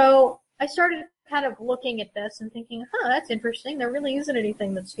 So I started kind of looking at this and thinking, that's interesting. There really isn't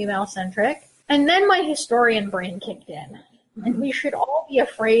anything that's female-centric. And then my historian brain kicked in. Mm-hmm. And we should all be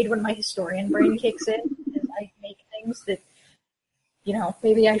afraid when my historian brain kicks in, because I make things that,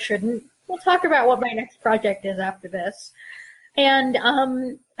 maybe I shouldn't. We'll talk about what my next project is after this. And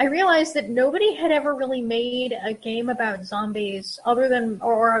I realized that nobody had ever really made a game about zombies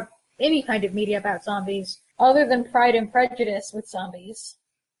or any kind of media about zombies, other than Pride and Prejudice with zombies,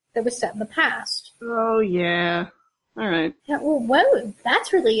 that was set in the past. Oh, yeah. All right. Yeah, well,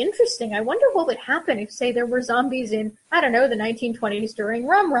 that's really interesting. I wonder what would happen if, say, there were zombies in, I don't know, the 1920s during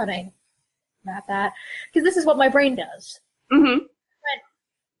rum running. Not that. Because this is what my brain does. Mm-hmm.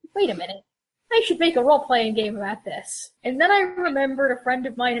 But, wait a minute. I should make a role-playing game about this. And then I remembered a friend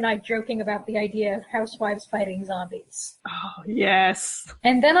of mine and I joking about the idea of housewives fighting zombies. Oh, yes.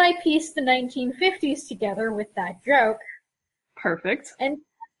 And then I pieced the 1950s together with that joke. Perfect. And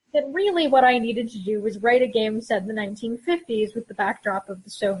that really what I needed to do was write a game set in the 1950s with the backdrop of the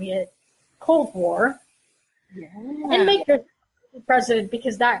Soviet Cold War. Yeah. And make the president,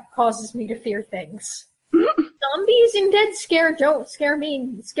 because that causes me to fear things. Zombies in Dead Scare don't scare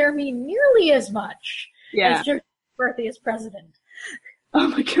me nearly as much as George Berthy as president. Oh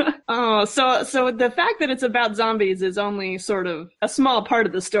my god. Oh, so the fact that it's about zombies is only sort of a small part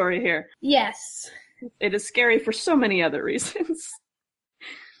of the story here. Yes. It is scary for so many other reasons.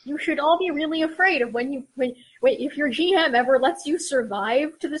 You should all be really afraid of if your GM ever lets you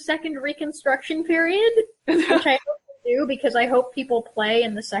survive to the second Reconstruction period, which I hope they do, because I hope people play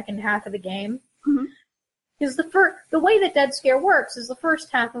in the second half of the game. Mm-hmm. Because the way that Dead Scare works is the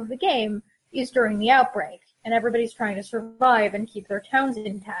first half of the game is during the outbreak, and everybody's trying to survive and keep their towns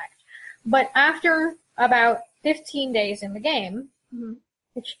intact. But after about 15 days in the game, mm-hmm.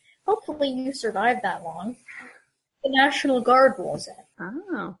 which hopefully you survive that long, the National Guard rolls in.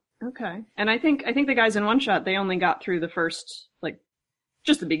 Oh, okay. And I think the guys in One Shot, they only got through the first,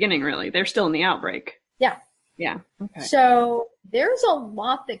 just the beginning, really. They're still in the outbreak. Yeah. Yeah, okay. So there's a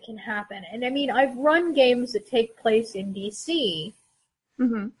lot that can happen. And I mean, I've run games that take place in DC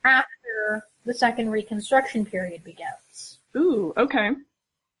mm-hmm. after the second Reconstruction period begins. Ooh, okay.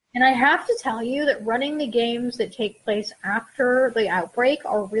 And I have to tell you that running the games that take place after the outbreak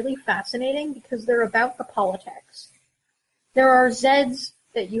are really fascinating because they're about the politics. There are Zeds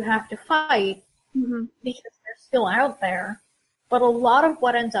that you have to fight mm-hmm. because they're still out there. But a lot of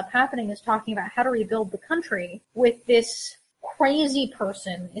what ends up happening is talking about how to rebuild the country with this crazy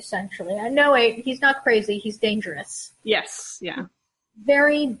person, essentially. No, wait, he's not crazy, he's dangerous. Yes, yeah.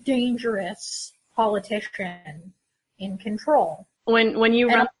 Very dangerous politician in control. When you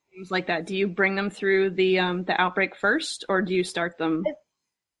run things like that, do you bring them through the outbreak first, or do you start them?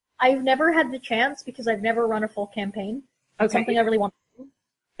 I've never had the chance because I've never run a full campaign. It's something I really want to do.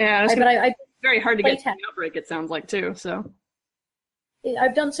 Yeah, But I've been very hard to get to playtest. the outbreak, it sounds like, too, so.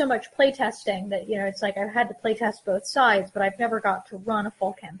 I've done so much playtesting that, it's like I've had to playtest both sides, but I've never got to run a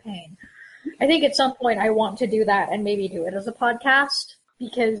full campaign. I think at some point I want to do that and maybe do it as a podcast,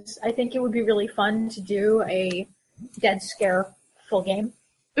 because I think it would be really fun to do a Dead Scare full game.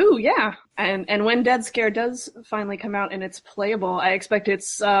 Ooh, yeah. And when Dead Scare does finally come out and it's playable, I expect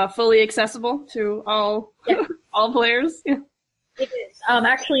it's fully accessible to all all players. Yeah. It is.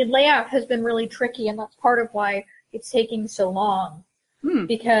 Actually, layout has been really tricky, and that's part of why it's taking so long.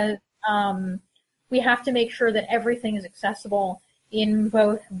 Because we have to make sure that everything is accessible in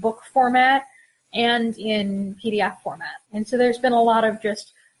both book format and in PDF format. And so there's been a lot of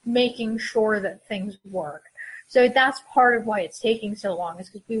just making sure that things work. So that's part of why it's taking so long, is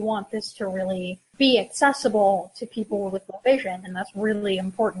because we want this to really be accessible to people with low vision, and that's really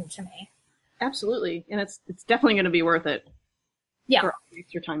important to me. Absolutely. And it's definitely going to be worth it. Yeah. For all the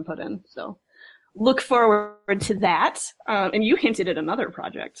extra time put in. So look forward to that. And you hinted at another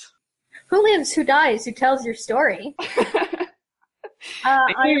project. Who lives, who dies, who tells your story?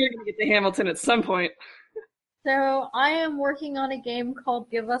 I knew you were going to get to Hamilton at some point. So I am working on a game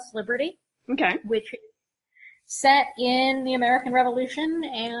called Give Us Liberty. Okay. Which is set in the American Revolution,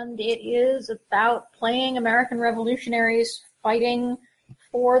 and it is about playing American revolutionaries fighting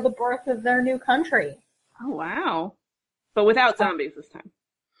for the birth of their new country. Oh, wow. But without zombies this time.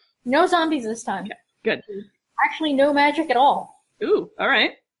 No zombies this time. Okay, good. Actually, no magic at all. Ooh, all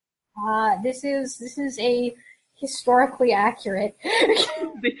right. This is a historically accurate.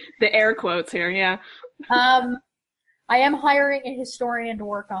 the air quotes here, yeah. I am hiring a historian to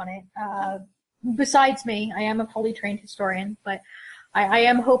work on it. Besides me, I am a fully trained historian, but I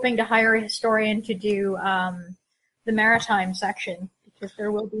am hoping to hire a historian to do the maritime section, because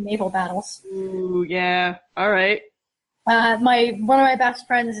there will be naval battles. Ooh, yeah. All right. One of my best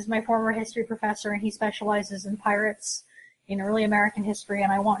friends is my former history professor, and he specializes in pirates in early American history,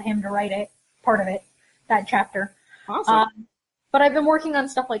 and I want him to write part of it, that chapter. Awesome. But I've been working on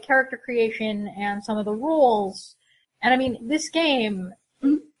stuff like character creation and some of the rules, and I mean, this game,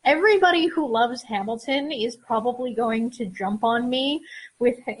 everybody who loves Hamilton is probably going to jump on me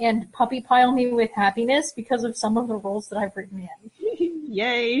and puppy pile me with happiness because of some of the rules that I've written in.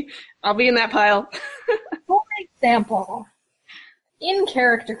 Yay. I'll be in that pile. For example, in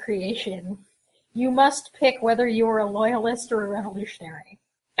character creation, you must pick whether you are a loyalist or a revolutionary.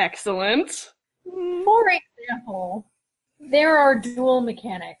 Excellent. For example, there are duel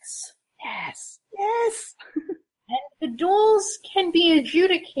mechanics. Yes. Yes. And the duels can be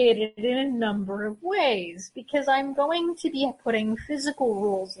adjudicated in a number of ways, because I'm going to be putting physical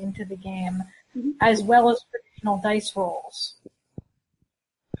rules into the game, as well as traditional dice rolls.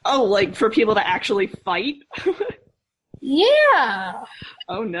 Oh, like for people to actually fight? Yeah!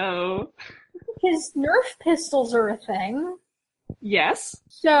 Oh no. Because Nerf pistols are a thing. Yes.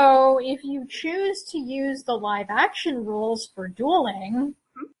 So if you choose to use the live action rules for dueling,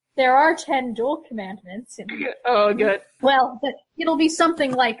 there are 10 duel commandments. Oh, good. Well, it'll be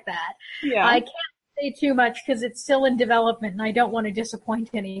something like that. Yeah. I can't say too much because it's still in development and I don't want to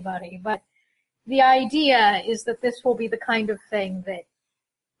disappoint anybody, but the idea is that this will be the kind of thing that,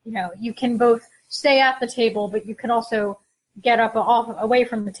 you can both stay at the table, but you can also get up away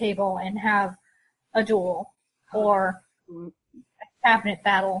from the table and have a duel, or a cabinet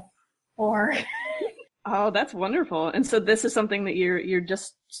battle, or... Oh, that's wonderful. And so this is something that you're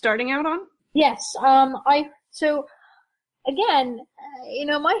just starting out on? Yes. So again,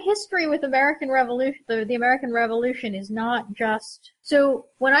 my history with American Revolution, the American Revolution is not just... So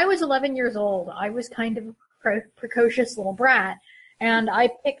when I was 11 years old, I was kind of a precocious little brat, and I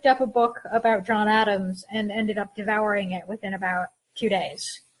picked up a book about John Adams and ended up devouring it within about 2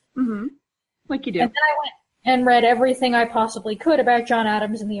 days. Mm-hmm. Like you do. And then I went and read everything I possibly could about John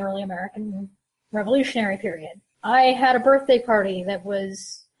Adams in the early American Revolutionary period. I had a birthday party that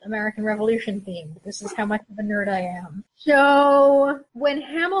was American Revolution themed. This is how much of a nerd I am. So when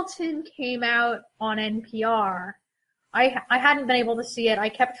Hamilton came out on NPR, I hadn't been able to see it. I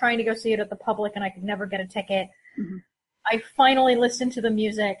kept trying to go see it at the Public and I could never get a ticket. Mm-hmm. I finally listened to the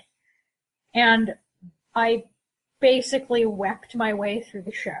music and I basically wept my way through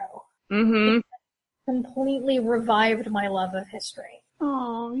the show. Mm-hmm. It completely revived my love of history.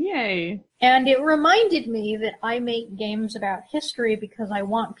 Oh, yay. And it reminded me that I make games about history because I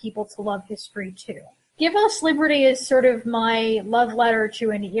want people to love history too. Give Us Liberty is sort of my love letter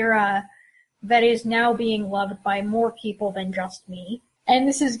to an era that is now being loved by more people than just me. And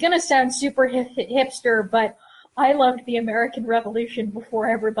this is gonna sound super hipster, but I loved the American Revolution before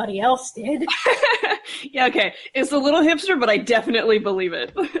everybody else did. Yeah, okay. It's a little hipster, but I definitely believe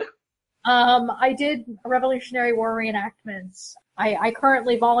it. I did Revolutionary War reenactments. I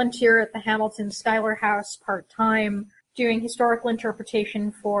currently volunteer at the Hamilton Schuyler House part-time, doing historical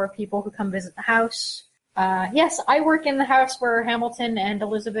interpretation for people who come visit the house. Yes, I work in the house where Hamilton and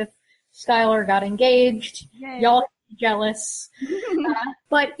Elizabeth Schuyler got engaged. Yay. Y'all are jealous.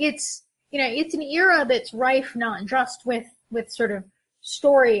 But it's an era that's rife not just with sort of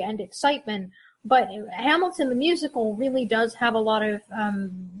story and excitement, but Hamilton the musical really does have a lot of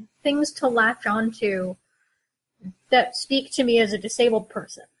things to latch onto that speak to me as a disabled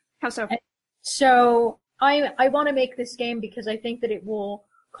person. How so? And so I want to make this game because I think that it will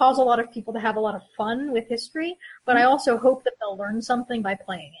cause a lot of people to have a lot of fun with history, but I also hope that they'll learn something by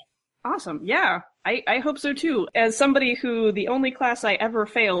playing it. Awesome. Yeah, I hope so too. As somebody who the only class I ever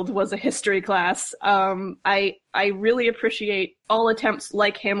failed was a history class, I really appreciate all attempts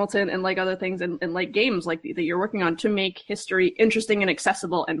like Hamilton and like other things and like games like that you're working on to make history interesting and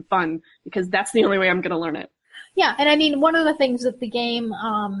accessible and fun, because that's the only way I'm going to learn it. Yeah, and I mean, one of the things that the game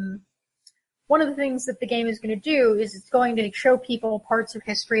is going to do is it's going to show people parts of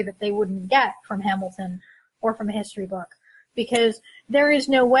history that they wouldn't get from Hamilton or from a history book. Because there is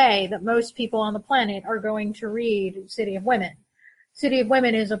no way that most people on the planet are going to read City of Women. City of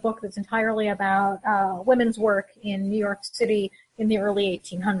Women is a book that's entirely about women's work in New York City in the early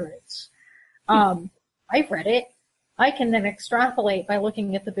 1800s. I've read it. I can then extrapolate by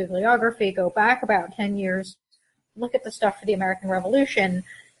looking at the bibliography, go back about 10 years, look at the stuff for the American Revolution,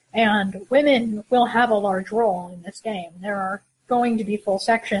 and women will have a large role in this game. There are going to be full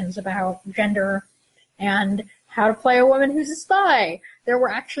sections about gender and how to play a woman who's a spy. There were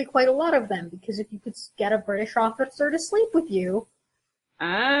actually quite a lot of them, because if you could get a British officer to sleep with you...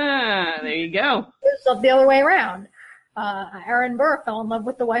 there you go. It was the other way around. Aaron Burr fell in love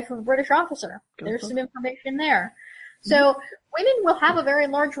with the wife of a British officer. There's some information there. So women will have a very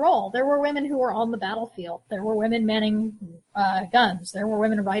large role. There were women who were on the battlefield. There were women manning guns. There were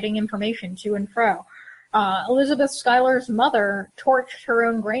women writing information to and fro. Elizabeth Schuyler's mother torched her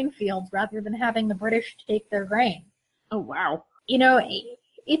own grain fields rather than having the British take their grain. Oh, wow.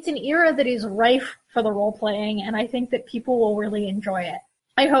 It's an era that is rife for the role-playing, and I think that people will really enjoy it.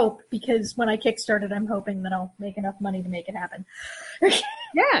 I hope, because when I kickstarted, I'm hoping that I'll make enough money to make it happen.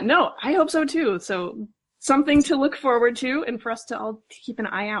 Yeah, no, I hope so too. So something to look forward to and for us to all keep an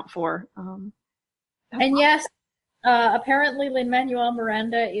eye out for. And yes, apparently Lin-Manuel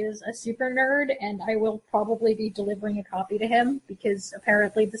Miranda is a super nerd, and I will probably be delivering a copy to him, because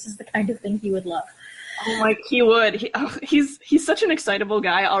apparently this is the kind of thing he would love. Oh, like he would. He's such an excitable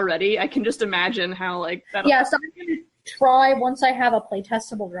guy already. I can just imagine how like that. Yeah, so I'm gonna try, once I have a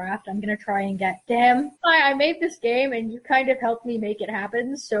playtestable draft, I'm gonna try and get to him. I made this game, and you kind of helped me make it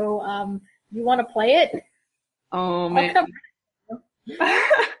happen. So, you want to play it? Oh man,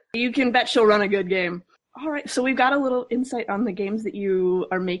 you can bet she'll run a good game. All right, so we've got a little insight on the games that you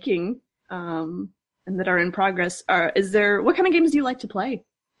are making, and that are in progress. What kind of games do you like to play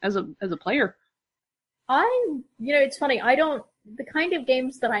as a player? It's funny, the kind of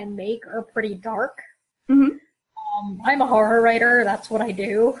games that I make are pretty dark. Mm-hmm. I'm a horror writer, that's what I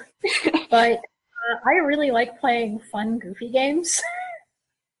do. But I really like playing fun, goofy games.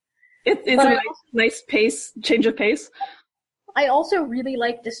 It's a nice pace, change of pace. I also really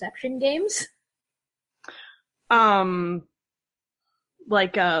like deception games. Like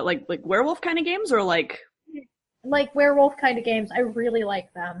werewolf kind of games, or like werewolf kind of games. I really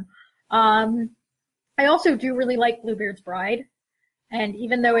like them. I also do really like Bluebeard's Bride, and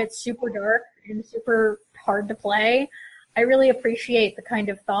even though it's super dark and super hard to play, I really appreciate the kind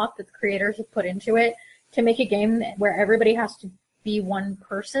of thought that the creators have put into it to make a game where everybody has to be one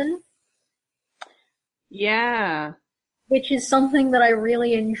person. Yeah. Which is something that I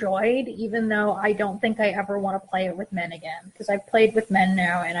really enjoyed, even though I don't think I ever want to play it with men again, because I've played with men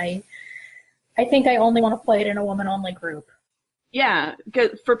now, and I think I only want to play it in a woman-only group. Yeah,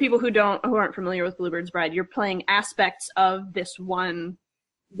 because for people who aren't familiar with Bluebird's Bride, you're playing aspects of this one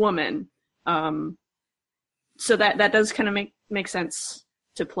woman. So that does kind of make sense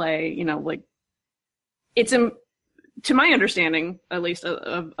to play. It's to my understanding, at least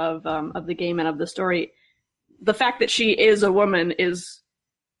of the game and of the story, the fact that she is a woman is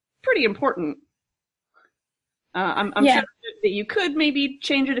pretty important. I'm sure that you could maybe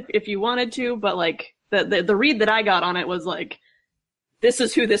change it if you wanted to, but like the read that I got on it was like, this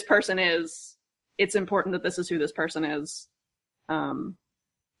is who this person is. It's important that this is who this person is. And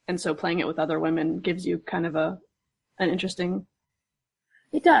so playing it with other women gives you kind of an interesting...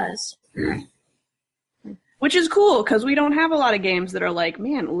 It does. Which is cool, because we don't have a lot of games that are like,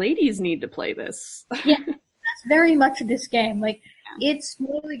 man, ladies need to play this. Yeah, that's very much this game. Like, it's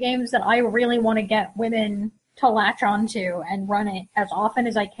one of the games that I really want to get women to latch onto and run it as often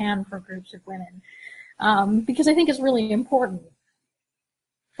as I can for groups of women. Because I think it's really important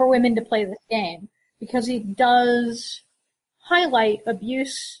for women to play this game, because it does highlight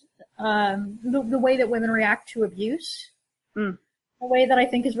abuse, the way that women react to abuse, a way that I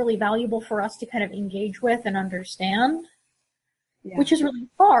think is really valuable for us to kind of engage with and understand, which is really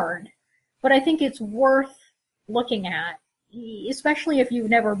hard, but I think it's worth looking at, especially if you've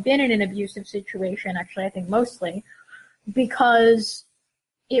never been in an abusive situation, actually I think mostly, because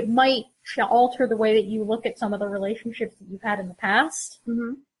it might alter the way that you look at some of the relationships that you've had in the past,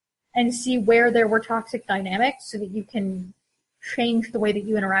 and see where there were toxic dynamics so that you can change the way that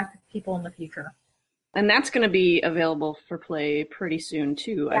you interact with people in the future. And that's going to be available for play pretty soon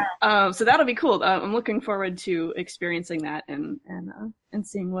too. Yeah. So that'll be cool. I'm looking forward to experiencing that and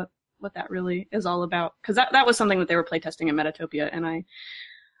seeing what that really is all about. Because that was something that they were playtesting in Metatopia, and I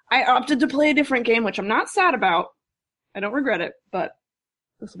opted to play a different game, which I'm not sad about. I don't regret it, but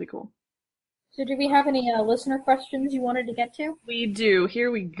this will be cool. So do we have any listener questions you wanted to get to? We do.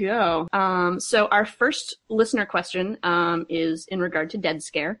 Here we go. So our first listener question is in regard to Dead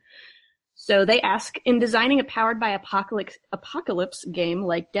Scare. So they ask, in designing a powered by apocalypse game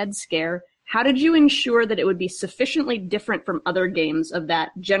like Dead Scare, how did you ensure that it would be sufficiently different from other games of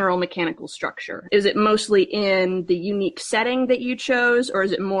that general mechanical structure? Is it mostly in the unique setting that you chose, or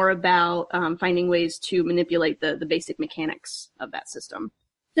is it more about finding ways to manipulate the basic mechanics of that system?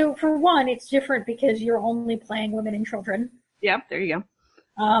 So for one, it's different because you're only playing women and children. Yeah, there you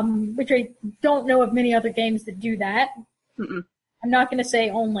go. Which I don't know of many other games that do that. I'm not going to say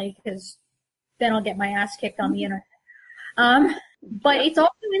only, because then I'll get my ass kicked on the internet. But it's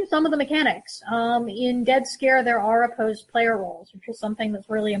also in some of the mechanics. In Dead Scare, there are opposed player roles, which is something that's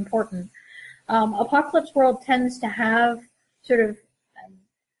really important. Apocalypse World tends to have sort of,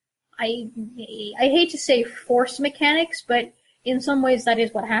 I hate to say force mechanics, but in some ways that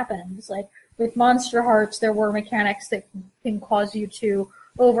is what happens. Like with Monster Hearts, there were mechanics that can cause you to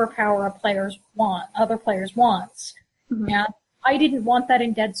overpower other players' wants. And I didn't want that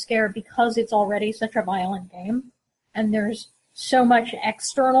in Dead Scare because it's already such a violent game, and there's so much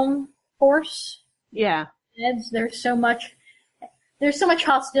external force. Yeah. There's so much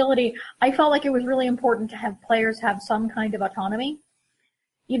hostility. I felt like it was really important to have players have some kind of autonomy,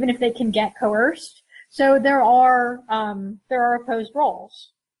 even if they can get coerced. So there are opposed roles.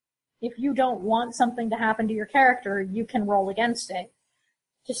 If you don't want something to happen to your character, you can roll against it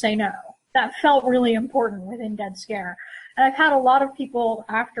to say no. That felt really important within Dead Scare. And I've had a lot of people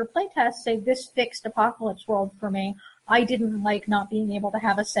after playtests say this fixed Apocalypse World for me. I didn't like not being able to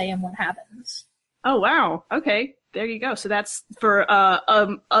have a say in what happens. Oh, wow. Okay. There you go. So that's for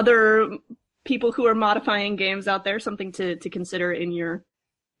other people who are modifying games out there, something to consider in your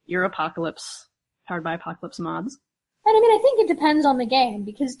Apocalypse, powered by Apocalypse mods. And I mean, I think it depends on the game,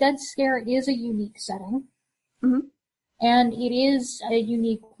 because Dead Scare is a unique setting. And it is a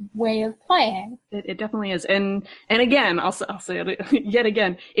unique way of playing. It definitely is. And again, I'll say it yet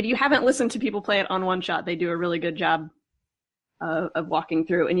again, if you haven't listened to people play it on One Shot, they do a really good job of walking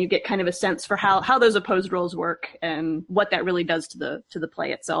through, and you get kind of a sense for how those opposed roles work and what that really does to the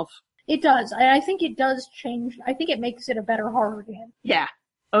play itself. It does. I think it does change. I think it makes it a better horror game. Yeah.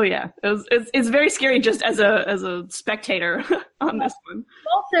 Oh yeah. It's very scary just as a spectator on this one.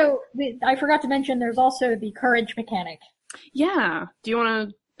 Also, I forgot to mention there's also the courage mechanic. Yeah. Do you want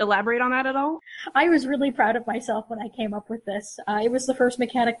to elaborate on that at all? I was really proud of myself when I came up with this. It was the first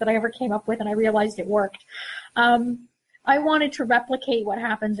mechanic that I ever came up with, and I realized it worked. I wanted to replicate what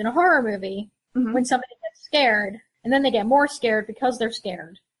happens in a horror movie when somebody gets scared, and then they get more scared because they're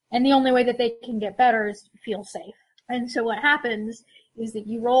scared. And the only way that they can get better is to feel safe. And so what happens is that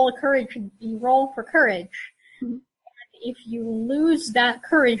you roll for courage. And if you lose that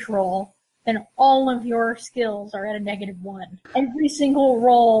courage roll, then all of your skills are at a -1. Every single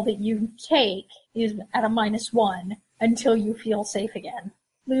roll that you take is at a -1 until you feel safe again.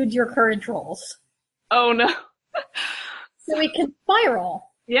 Include your courage rolls. Oh no. So it can spiral.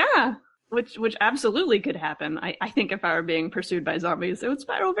 Yeah. Which absolutely could happen. I think if I were being pursued by zombies, it would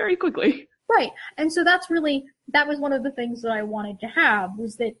spiral very quickly. Right. And so that was one of the things that I wanted to have,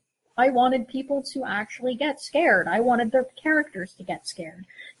 was that I wanted people to actually get scared. I wanted their characters to get scared.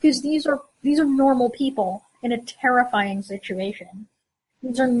 Because these are normal people in a terrifying situation.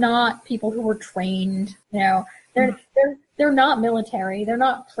 These are not people who were trained, they're not military. They're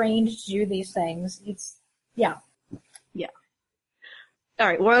not trained to do these things. Yeah. All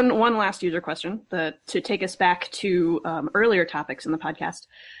right, one last user question to take us back to earlier topics in the podcast.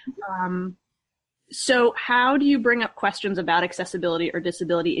 So how do you bring up questions about accessibility or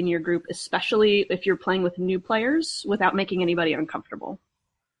disability in your group, especially if you're playing with new players, without making anybody uncomfortable?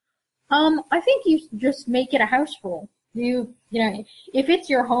 I think you just make it a house rule. You know, if it's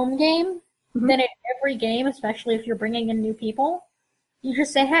your home game, then in every game, especially if you're bringing in new people, you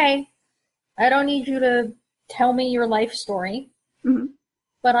just say, hey, I don't need you to tell me your life story,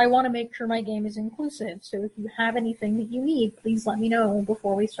 but I want to make sure my game is inclusive. So if you have anything that you need, please let me know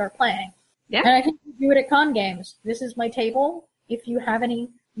before we start playing. Yeah. And I think we do it at con games. This is my table. If you have any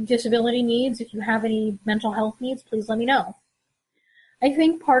disability needs, if you have any mental health needs, please let me know. I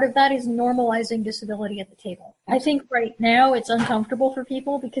think part of that is normalizing disability at the table. I think right now it's uncomfortable for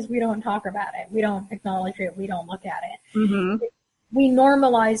people because we don't talk about it. We don't acknowledge it. We don't look at it. We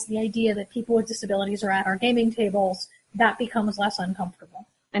normalize the idea that people with disabilities are at our gaming tables. That becomes less uncomfortable.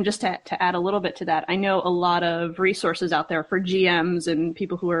 And just to add a little bit to that, I know a lot of resources out there for GMs and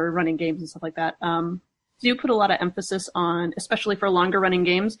people who are running games and stuff like that do put a lot of emphasis on, especially for longer running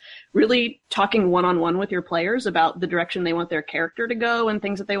games, really talking one-on-one with your players about the direction they want their character to go and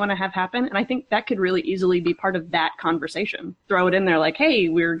things that they want to have happen. And I think that could really easily be part of that conversation. Throw it in there like, hey,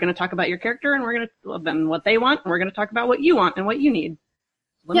 we're going to talk about your character and we're going to, then what they want, and we're going to talk about what you want and what you need.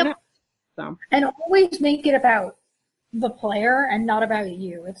 So. And always make it about the player and not about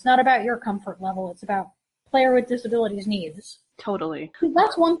you. It's not about your comfort level. It's about player with disabilities needs. Totally.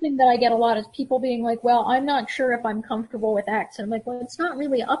 That's one thing that I get a lot is people being like, well, I'm not sure if I'm comfortable with X. And I'm like, well, it's not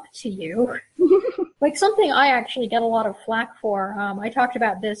really up to you. Like something I actually get a lot of flack for. I talked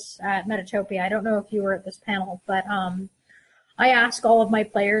about this at Metatopia. I don't know if you were at this panel, but I ask all of my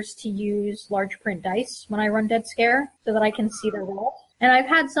players to use large print dice when I run Dead Scare so that I can see their rolls. And I've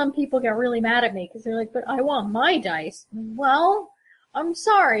had some people get really mad at me because they're like, but I want my dice. Well, I'm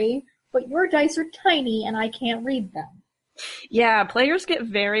sorry, but your dice are tiny and I can't read them. Yeah, players get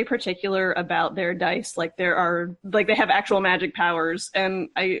very particular about their dice. Like they have actual magic powers. And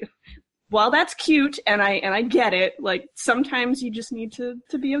while that's cute and I get it, like sometimes you just need to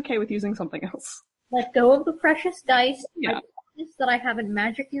be okay with using something else. Let go of the precious dice. Yeah. I promise that I haven't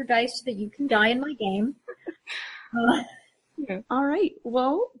magicked your dice so that you can die in my game. Yeah. All right.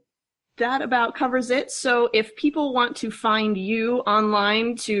 Well, that about covers it. So if people want to find you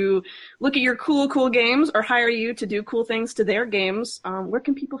online to look at your cool games or hire you to do cool things to their games, where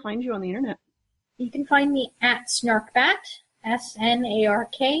can people find you on the internet? You can find me at Snarkbat,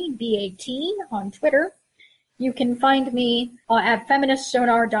 SNARKBAT on Twitter. You can find me at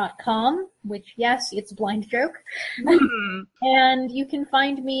feministsonar.com, which, yes, it's a blind joke. And you can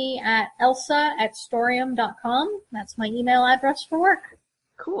find me at elsa@storium.com. That's my email address for work.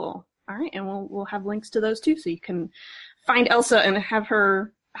 Cool. All right, and we'll have links to those too, so you can find Elsa and have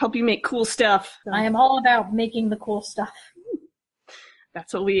her help you make cool stuff. I am all about making the cool stuff.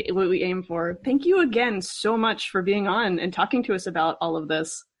 That's what we aim for. Thank you again so much for being on and talking to us about all of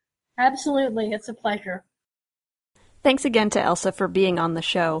this. Absolutely, it's a pleasure. Thanks again to Elsa for being on the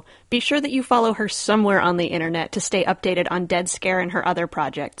show. Be sure that you follow her somewhere on the internet to stay updated on Dead Scare and her other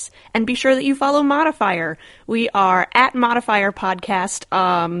projects. And be sure that you follow Modifier. We are at Modifier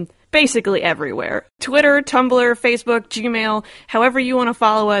Podcast, basically everywhere. Twitter, Tumblr, Facebook, Gmail, however you want to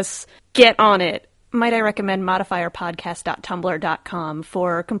follow us, get on it. Might I recommend modifierpodcast.tumblr.com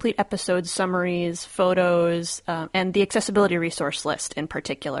for complete episode summaries, photos, and the accessibility resource list in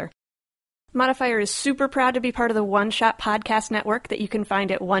particular. Modifier is super proud to be part of the One Shot Podcast Network that you can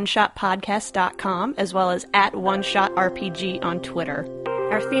find at oneshotpodcast.com, as well as at OneShotRPG on Twitter.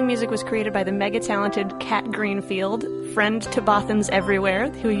 Our theme music was created by the mega-talented Kat Greenfield, friend to Bothans everywhere,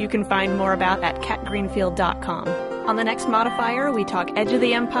 who you can find more about at katgreenfield.com. On the next Modifier, we talk Edge of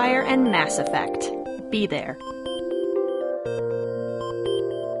the Empire and Mass Effect. Be there.